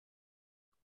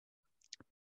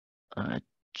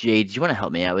 G, do you want to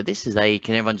help me out with this? Can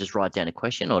everyone just write down a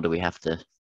question, or do we have to?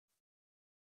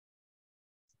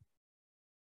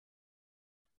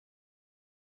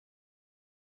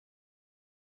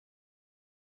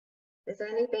 There's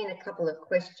only been a couple of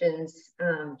questions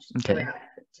throughout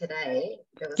today.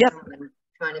 There was someone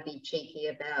trying to be cheeky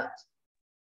about,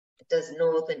 does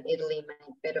Northern Italy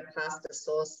make better pasta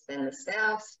sauce than the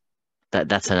South?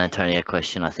 That's an Antonio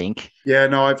question, I think. Yeah,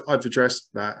 no, I've addressed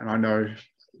that, and I know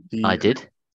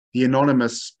the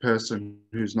anonymous person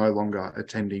who's no longer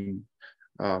attending.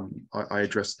 I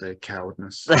addressed their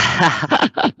cowardness.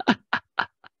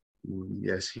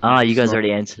 Yes. You guys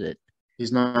already answered it.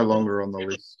 He's no longer on the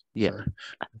list. Yeah.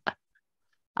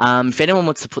 So. If anyone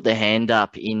wants to put their hand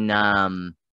up in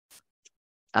any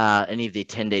of the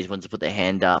attendees wants to put their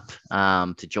hand up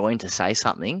to join, to say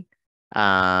something,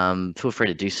 feel free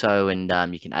to do so,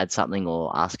 and you can add something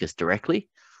or ask us directly.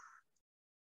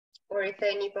 Or if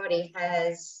anybody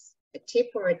has a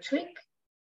tip or a trick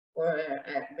or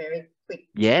a very quick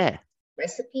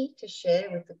recipe to share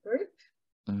with the group?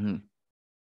 Mm-hmm.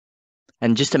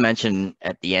 And just to mention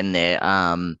at the end there,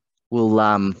 we'll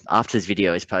after this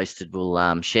video is posted,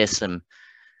 we'll share some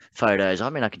photos. I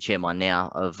mean, I can share mine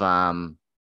now of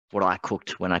what I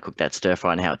cooked when I cooked that stir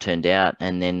fry and how it turned out,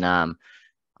 and then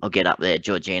I'll get up there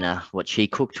Georgina what she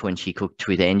cooked when she cooked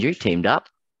with Andrew, teamed up.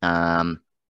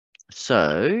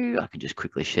 So I can just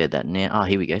quickly share that now. Oh,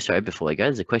 here we go. Sorry, before I go,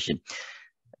 there's a question.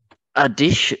 A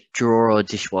dish drawer or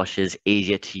dishwasher is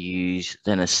easier to use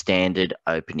than a standard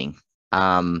opening.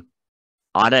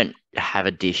 I don't have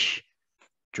a dish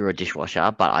drawer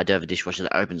dishwasher, but I do have a dishwasher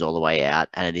that opens all the way out,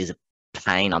 and it is a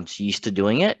pain. I'm used to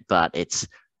doing it, but it's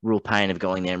real pain of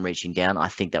going there and reaching down. I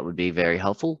think that would be very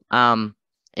helpful.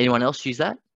 Anyone else use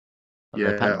that?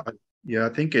 Yeah, I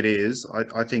think it is.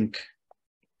 I think,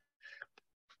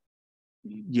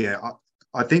 yeah,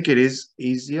 I think it is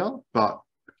easier, but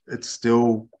it's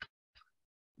still,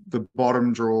 the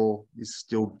bottom drawer is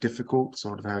still difficult,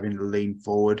 sort of having to lean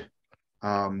forward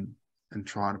and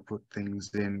trying to put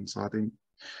things in. So I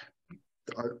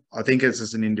think it's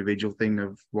just an individual thing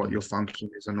of what your function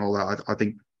is and all that. I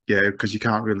think, yeah, because you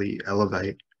can't really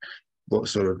elevate what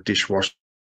sort of dishwasher.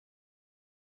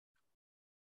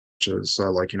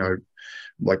 So like, you know,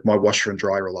 like my washer and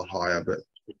dryer are a lot higher, but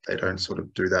they don't sort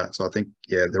of do that. So I think,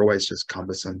 yeah, they're always just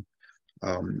cumbersome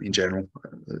in general.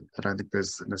 I don't think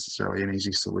there's necessarily an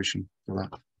easy solution for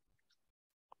that.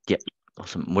 Yep.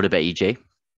 Awesome. What about you, G?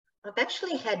 I've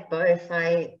actually had both.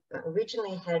 I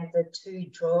originally had the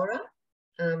 2-drawer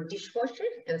dishwasher,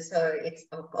 and so it's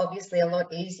obviously a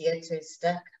lot easier to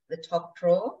stack the top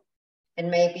drawer, and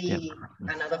maybe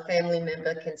another family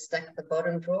member can stack the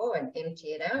bottom drawer and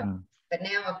empty it out. But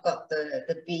now I've got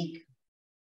the big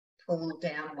pull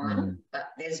down one,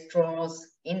 but there's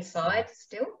drawers inside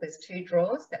still. There's 2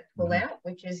 drawers that pull out,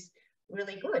 which is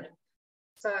really good.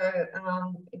 So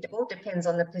it all depends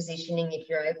on the positioning. If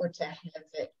you're able to have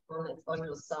it on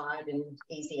your side and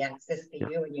easy access for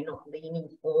you, and you're not leaning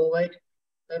forward.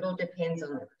 So it all depends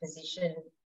on the position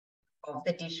of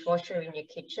the dishwasher in your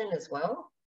kitchen as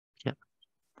well.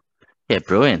 Yeah,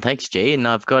 brilliant. Thanks, G. And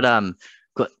I've got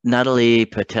Natalie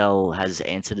Patel has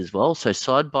answered as well. So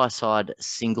side by side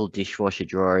single dishwasher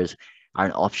drawers are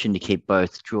an option to keep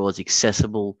both drawers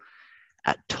accessible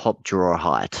at top drawer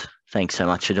height. Thanks so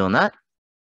much for doing that.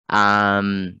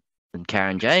 And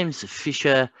Karen James,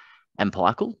 Fisher and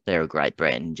Paykel, they're a great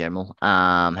brand in general.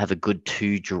 Have a good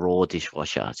 2-drawer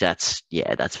dishwasher. So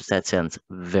that sounds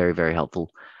very, very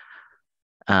helpful.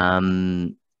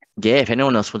 Yeah, if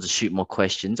anyone else wants to shoot more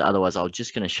questions, otherwise I'm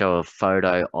just going to show a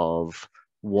photo of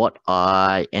what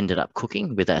I ended up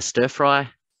cooking with our stir fry.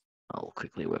 I'll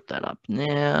quickly whip that up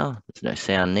now. There's no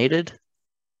sound needed.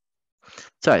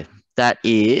 So that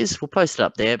is, we'll post it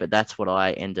up there, but that's what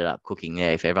I ended up cooking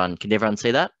there. Can everyone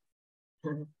see that?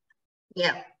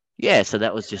 Yeah. Yeah, so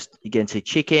that was just, you can see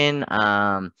chicken.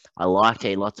 I like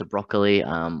to eat lots of broccoli.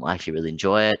 I actually really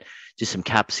enjoy it. Just some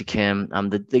capsicum.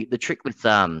 The trick with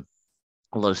a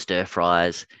lot of stir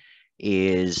fries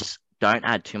is don't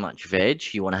add too much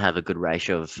veg. You want to have a good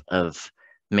ratio of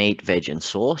meat, veg, and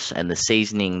sauce. And the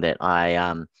seasoning that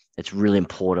it's really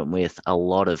important with a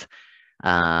lot of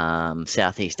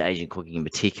Southeast Asian cooking in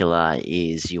particular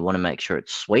is you want to make sure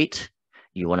it's sweet.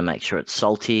 You want to make sure it's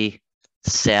salty,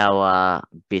 sour,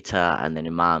 bitter, and then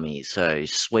umami. So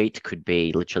sweet could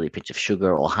be literally a pinch of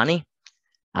sugar or honey.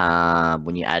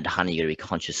 When you add honey, you got to be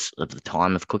conscious of the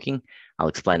time of cooking. I'll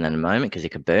explain that in a moment because it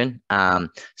could burn.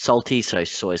 Salty, so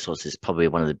soy sauce is probably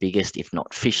one of the biggest, if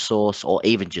not fish sauce or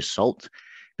even just salt.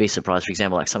 Be surprised, for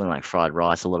example, like something like fried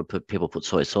rice, a lot of people put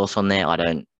soy sauce on there. I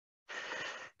don't,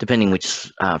 depending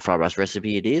which fried rice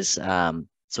recipe it is.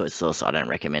 Soy sauce, I don't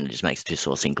recommend. It just makes it too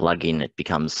saucy and glugging. It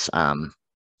becomes,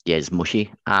 it's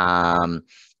mushy.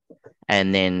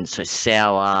 And then, so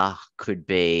sour could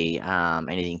be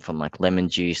anything from like lemon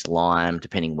juice, lime,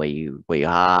 depending where you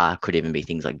are. Could even be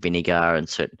things like vinegar, and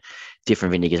certain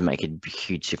different vinegars make a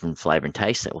huge different flavor and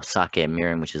taste. Or sake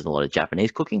mirin, which is a lot of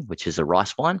Japanese cooking, which is a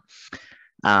rice wine.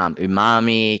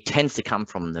 Umami tends to come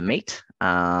from the meat.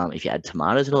 If you add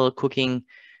tomatoes in a lot of cooking,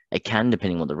 it can,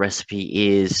 depending on what the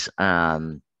recipe is.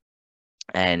 And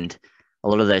a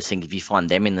lot of those things, if you find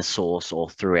them in the sauce or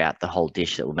throughout the whole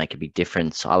dish, that will make a big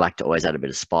difference. I like to always add a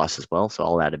bit of spice as well. So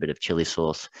I'll add a bit of chili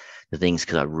sauce to things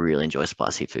because I really enjoy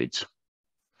spicy foods.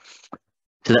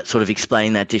 So that's sort of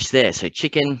explaining that dish there. So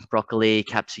chicken, broccoli,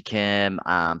 capsicum,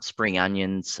 spring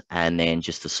onions, and then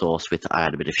just the sauce with, I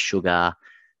add a bit of sugar.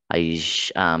 I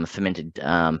use fermented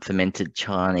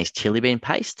Chinese chili bean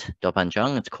paste,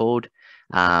 doubanjiang it's called,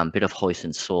 bit of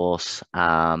hoisin sauce,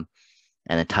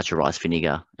 and a touch of rice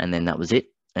vinegar, and then that was it.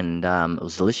 And it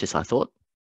was delicious, I thought.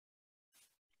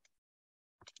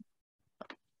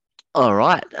 All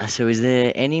right. So is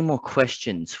there any more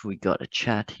questions? We got a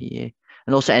chat here.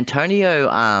 And also Antonio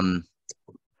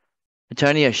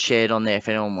shared on there, if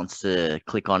anyone wants to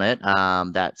click on it,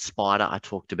 that spider I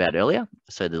talked about earlier.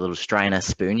 So the little strainer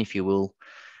spoon, if you will,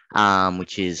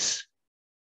 which is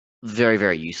very,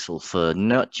 very useful for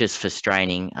not just for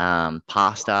straining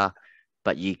pasta,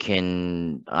 but you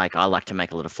can, like, I like to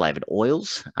make a lot of flavored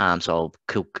oils. So I'll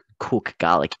cook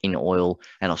garlic in oil,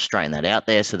 and I'll strain that out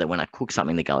there so that when I cook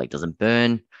something, the garlic doesn't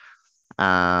burn.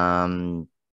 All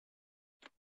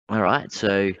right,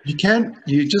 so you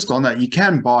just on that, you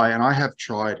can buy, and I have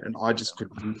tried, and I just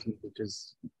couldn't use it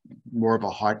because more of a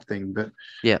height thing, but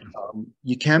yeah,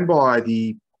 you can buy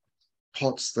the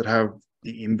pots that have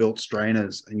the inbuilt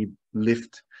strainers, and you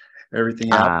lift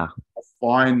everything out. I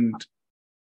find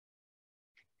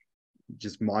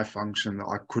just my function that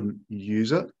I couldn't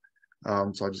use it,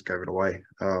 so I just gave it away.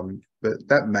 But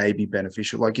that may be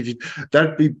beneficial. Like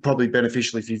that'd be probably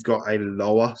beneficial if you've got a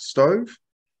lower stove.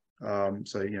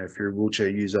 So, you know, if you're a wheelchair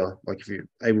user, like if you're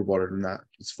able-bodied and that,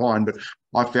 it's fine. But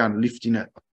I found lifting it,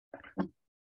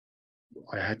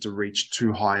 I had to reach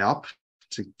too high up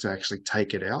to actually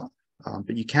take it out.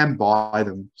 But you can buy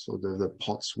them, sort of the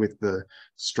pots with the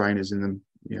strainers in them,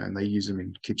 you know, and they use them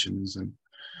in kitchens and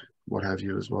what have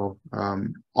you as well.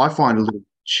 I find a little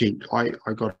cheap. I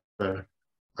got I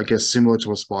guess similar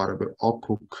to a spider, but I'll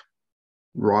cook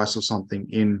rice or something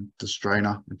in the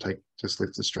strainer and just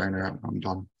lift the strainer out and I'm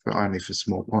done, but only for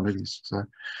small quantities. So,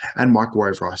 and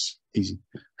microwave rice, easy.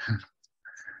 Yeah,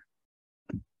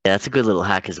 that's a good little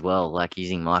hack as well, like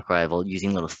using microwave or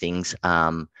using little things.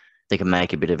 They can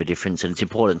make a bit of a difference. And it's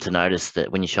important to notice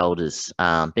that when your shoulders,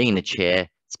 being in a chair,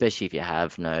 especially if you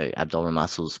have no abdominal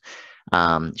muscles,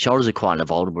 shoulders are quite an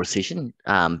vulnerable position,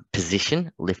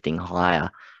 lifting higher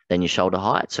than your shoulder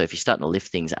height. So if you're starting to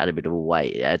lift things at a bit of a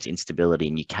weight, it adds instability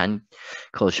and you can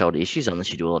cause shoulder issues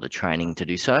unless you do a lot of training to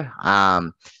do so.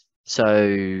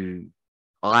 So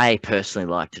I personally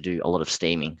like to do a lot of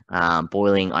steaming,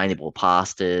 boiling. I only boil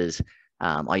pastas.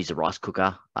 I use a rice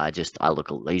cooker. I use a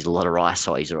lot of rice,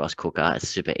 so I use a rice cooker. It's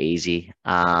super easy.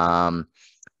 And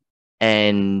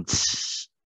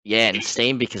yeah, and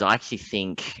steam, because I actually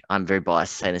think, I'm very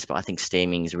biased to say this, but I think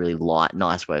steaming is a really light,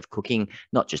 nice way of cooking,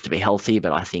 not just to be healthy,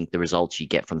 but I think the results you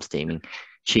get from steaming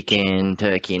chicken,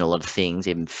 turkey, and a lot of things,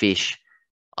 even fish,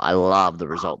 I love the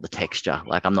result, the texture.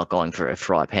 Like, I'm not going for a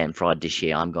fried dish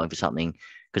here. I'm going for something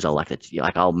because I like it.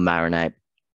 Like, I'll marinate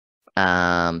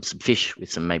some fish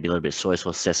with maybe a little bit of soy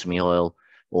sauce, sesame oil,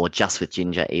 or just with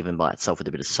ginger, even by itself with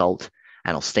a bit of salt,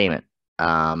 and I'll steam it.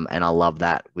 And I love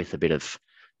that with a bit of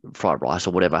fried rice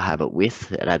or whatever I have it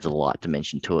with. It adds a light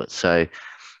dimension to it. So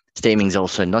steaming is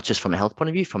also not just from a health point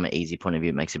of view, from an easy point of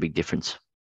view, it makes a big difference.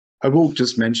 I will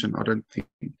just mention, I don't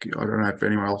know if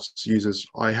anyone else uses,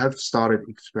 I have started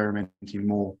experimenting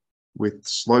more with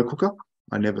slow cooker.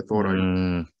 I never thought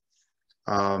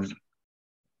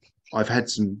I've had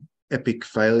some epic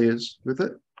failures with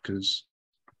it because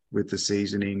with the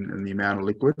seasoning and the amount of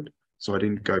liquid. So I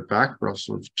didn't go back, but I've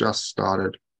sort of just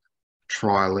started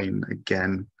trialing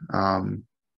again.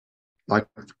 Like,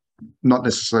 not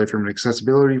necessarily from an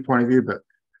accessibility point of view, but,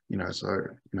 you know, so,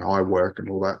 you know, I work and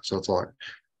all that. So it's like,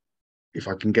 if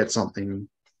I can get something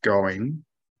going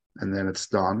and then it's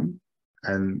done,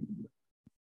 and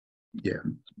yeah,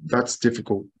 that's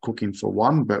difficult cooking for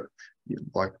one, but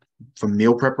like for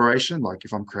meal preparation, like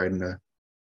if I'm creating a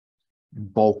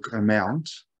bulk amount,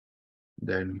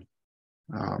 then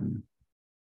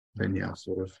yeah, I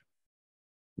sort of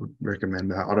would recommend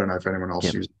that. I don't know if anyone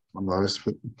else uses one of those,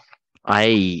 but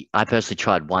I personally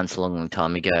tried once a long, long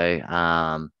time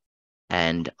ago,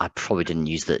 and I probably didn't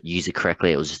use it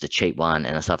correctly. It was just a cheap one,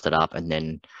 and I stuffed it up, and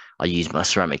then I used my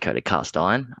ceramic coated cast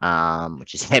iron,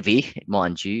 which is heavy,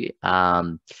 mind you.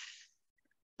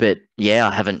 But yeah,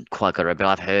 I haven't quite got it, but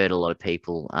I've heard a lot of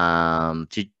people.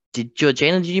 Did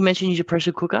Georgina, did you mention you use a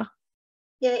pressure cooker?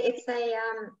 Yeah, it's a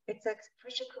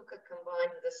pressure cooker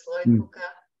combined with a slow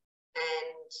cooker,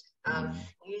 and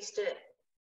used it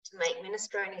to make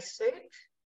minestrone soup.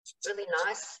 Really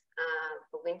nice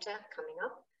for winter coming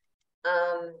up.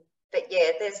 But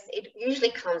yeah, it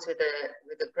usually comes with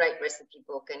a great recipe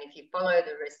book, and if you follow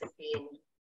the recipe and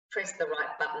press the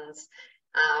right buttons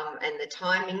and the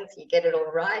timings, you get it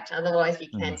all right. Otherwise, you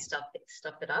can stuff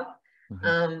it up.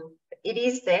 It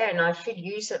is there, and I should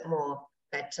use it more.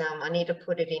 But I need to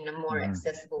put it in a more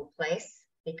accessible place,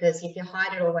 because if you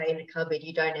hide it away in the cupboard,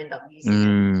 you don't end up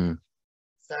using it.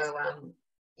 So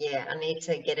yeah, I need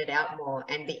to get it out more.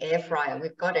 And the air fryer,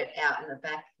 we've got it out in the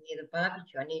back near the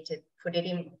barbecue. I need to put it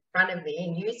in front of me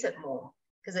and use it more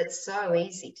because it's so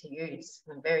easy to use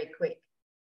and very quick.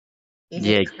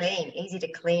 Easy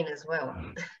to clean as well.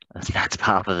 That's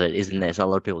part of it, isn't there? So a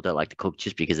lot of people don't like to cook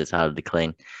just because it's harder to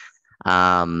clean.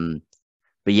 But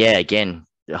yeah, again,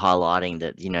 highlighting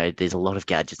that, you know, there's a lot of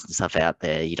gadgets and stuff out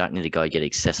there. You don't need to go get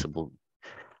accessible,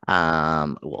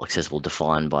 accessible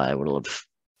defined by what a lot of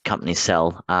companies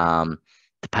sell. To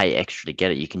pay extra to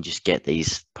get it, you can just get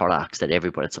these products that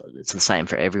everybody, it's the same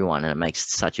for everyone, and it makes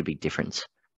such a big difference.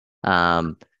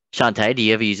 Chante, do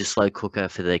you ever use a slow cooker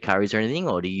for the curries or anything,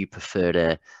 or do you prefer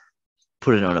to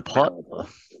put it on a pot?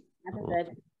 I prefer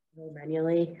to do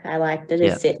manually. I like to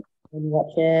just sit and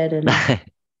watch it and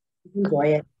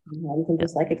enjoy it. You can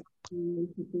just it's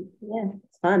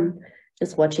fun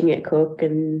just watching it cook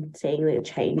and seeing the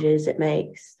changes it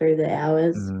makes through the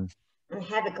hours. And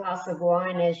have a glass of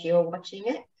wine as you're watching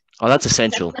it. Oh, that's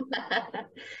essential.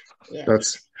 Yeah.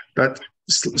 That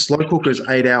slow cooker is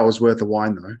 8 hours worth of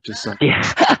wine though. Just saying.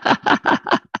 Yeah.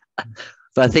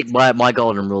 But I think my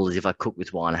golden rule is if I cook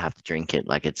with wine, I have to drink it.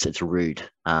 Like it's rude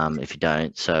if you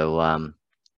don't. So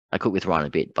I cook with wine a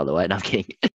bit, by the way. No, I'm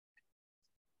kidding.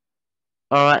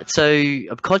 All right. So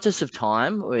I'm conscious of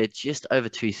time. We're just over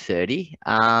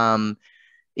 2:30.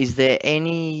 Is there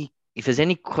if there's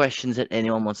any questions that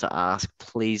anyone wants to ask,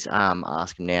 please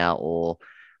ask them now, or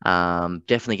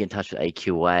definitely get in touch with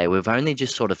AQA. We've only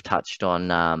just sort of touched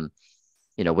on,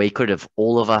 you know, we could have,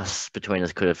 all of us between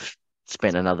us could have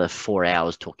spent another 4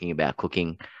 hours talking about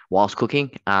cooking whilst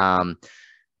cooking.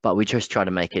 But we just try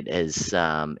to make it as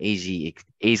easily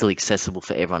accessible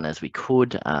for everyone as we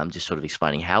could, just sort of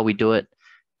explaining how we do it.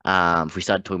 If we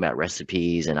started talking about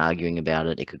recipes and arguing about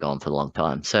it, it could go on for a long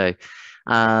time. So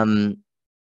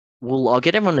I'll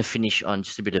get everyone to finish on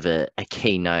just a bit of a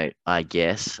keynote, I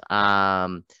guess.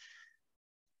 I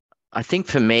think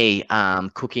for me,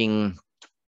 cooking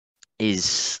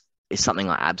is something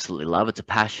I absolutely love. It's a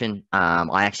passion.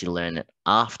 I actually learned it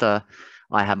after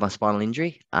I had my spinal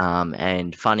injury.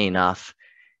 And funny enough,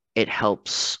 it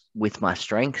helps with my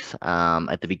strength.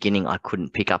 At the beginning, I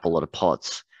couldn't pick up a lot of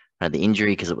pots. I had the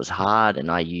injury because it was hard,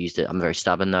 and I used it. I'm very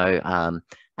stubborn though.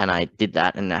 And I did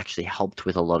that, and it actually helped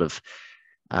with a lot of,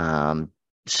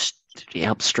 it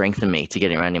helped strengthen me to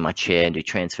get around in my chair and do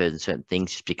transfers and certain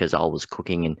things just because I was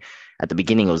cooking. And at the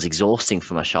beginning, it was exhausting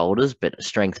for my shoulders, but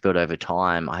strength built over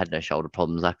time. I had no shoulder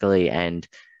problems, luckily, and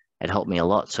it helped me a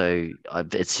lot. So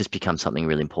it's just become something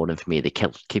really important for me that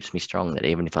keeps me strong, that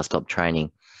even if I stop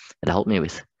training, it helped me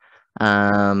with.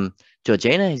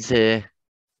 Georgina, is there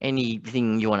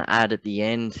anything you want to add at the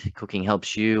end? Cooking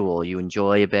helps you, or you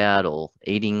enjoy about, or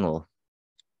eating, or?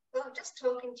 Well, just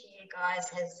talking to you guys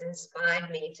has inspired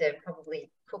me to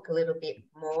probably cook a little bit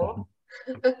more.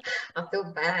 I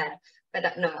feel bad,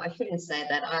 but no, I shouldn't say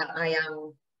that.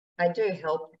 I do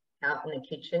help out in the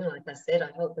kitchen. Like I said,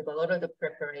 I help with a lot of the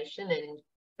preparation, and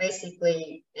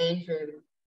basically Andrew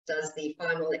does the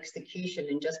final execution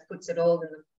and just puts it all in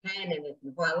the pan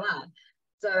and voila.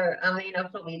 So I mean,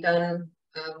 I've probably done,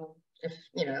 if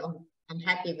you know, I'm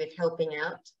happy with helping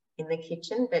out in the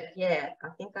kitchen, but yeah, I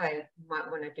think I might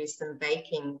want to do some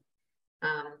baking.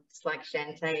 It's like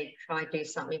Chante, try to do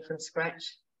something from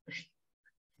scratch.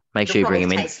 Make sure you bring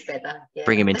him in. Better. Yeah.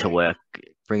 Bring him into work.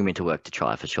 Bring him into work to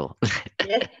try for sure.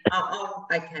 Yeah. Oh,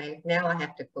 okay. Now I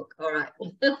have to cook. All right.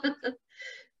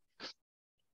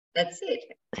 That's it.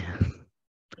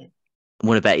 Yeah.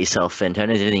 What about yourself,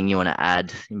 Antonio? Is there anything you want to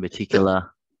add in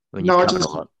particular? When you covered a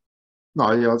lot?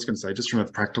 No, yeah, I was going to say, just from a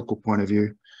practical point of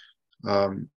view,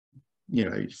 you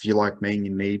know, if you're like me and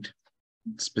you need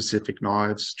specific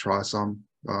knives, try some.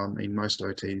 In most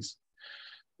OTs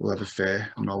will have a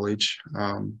fair knowledge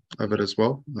of it as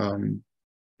well.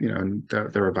 You know, and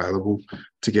they're available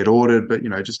to get ordered, but you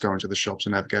know, just go into the shops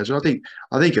and have gadgets.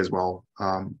 I think as well.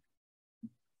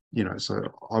 You know, so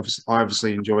I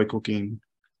obviously enjoy cooking.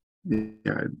 You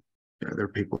know, there are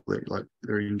people that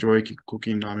they enjoy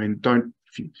cooking. I mean,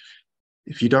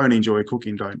 if you don't enjoy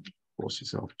cooking, don't force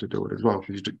yourself to do it as well,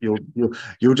 because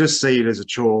you'll just see it as a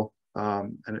chore,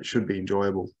 and it should be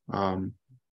enjoyable.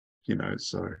 You know,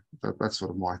 so that's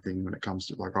sort of my thing when it comes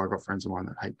to, like, I've got friends of mine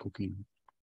that hate cooking.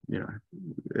 You know,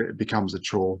 it becomes a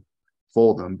chore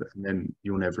for them, and then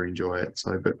you'll never enjoy it.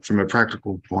 So, but from a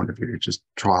practical point of view, just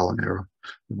trial and error,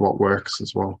 what works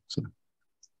as well. So.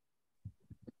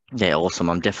 Yeah, awesome.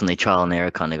 I'm definitely trial and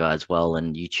error kind of guy as well,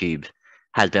 and YouTube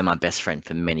has been my best friend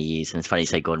for many years. And it's funny you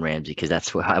say Gordon Ramsay, because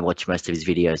that's where I watch most of his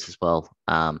videos as well.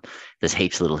 There's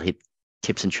heaps of little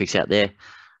tips and tricks out there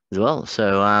as well.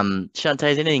 So,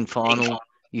 Chante, is anything final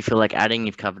you feel like adding?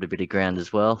 You've covered a bit of ground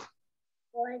as well.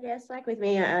 Well, guess like with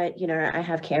me, I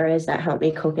have carers that help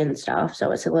me cook and stuff,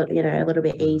 so it's a little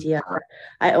bit easier.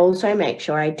 I also make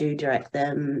sure I do direct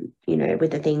them,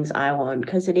 with the things I want,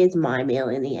 because it is my meal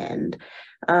in the end.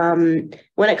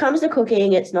 When it comes to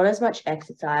cooking, it's not as much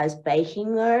exercise.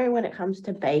 Baking though, when it comes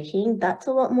to baking, that's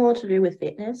a lot more to do with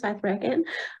fitness, I reckon.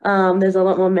 There's a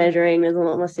lot more measuring, there's a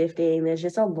lot more sifting, there's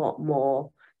just a lot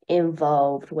more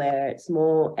involved where it's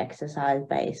more exercise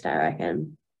based, I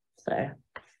reckon. So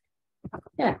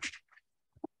yeah.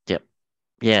 Yep.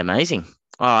 Yeah, amazing.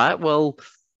 All right. Well,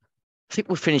 I think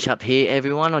we'll finish up here,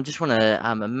 everyone. I just want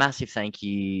to a massive thank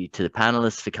you to the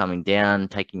panelists for coming down,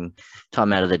 taking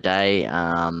time out of the day.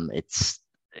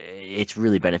 It's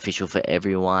really beneficial for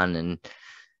everyone, and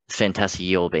it's fantastic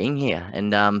you all being here.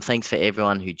 And thanks for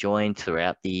everyone who joined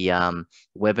throughout the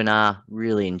webinar.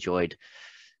 Really enjoyed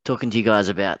talking to you guys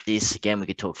about this. Again, we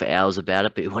could talk for hours about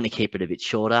it, but we want to keep it a bit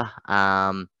shorter.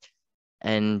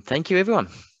 And thank you, everyone.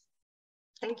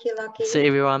 Thank you, Lachie. See you,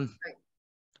 everyone. Great.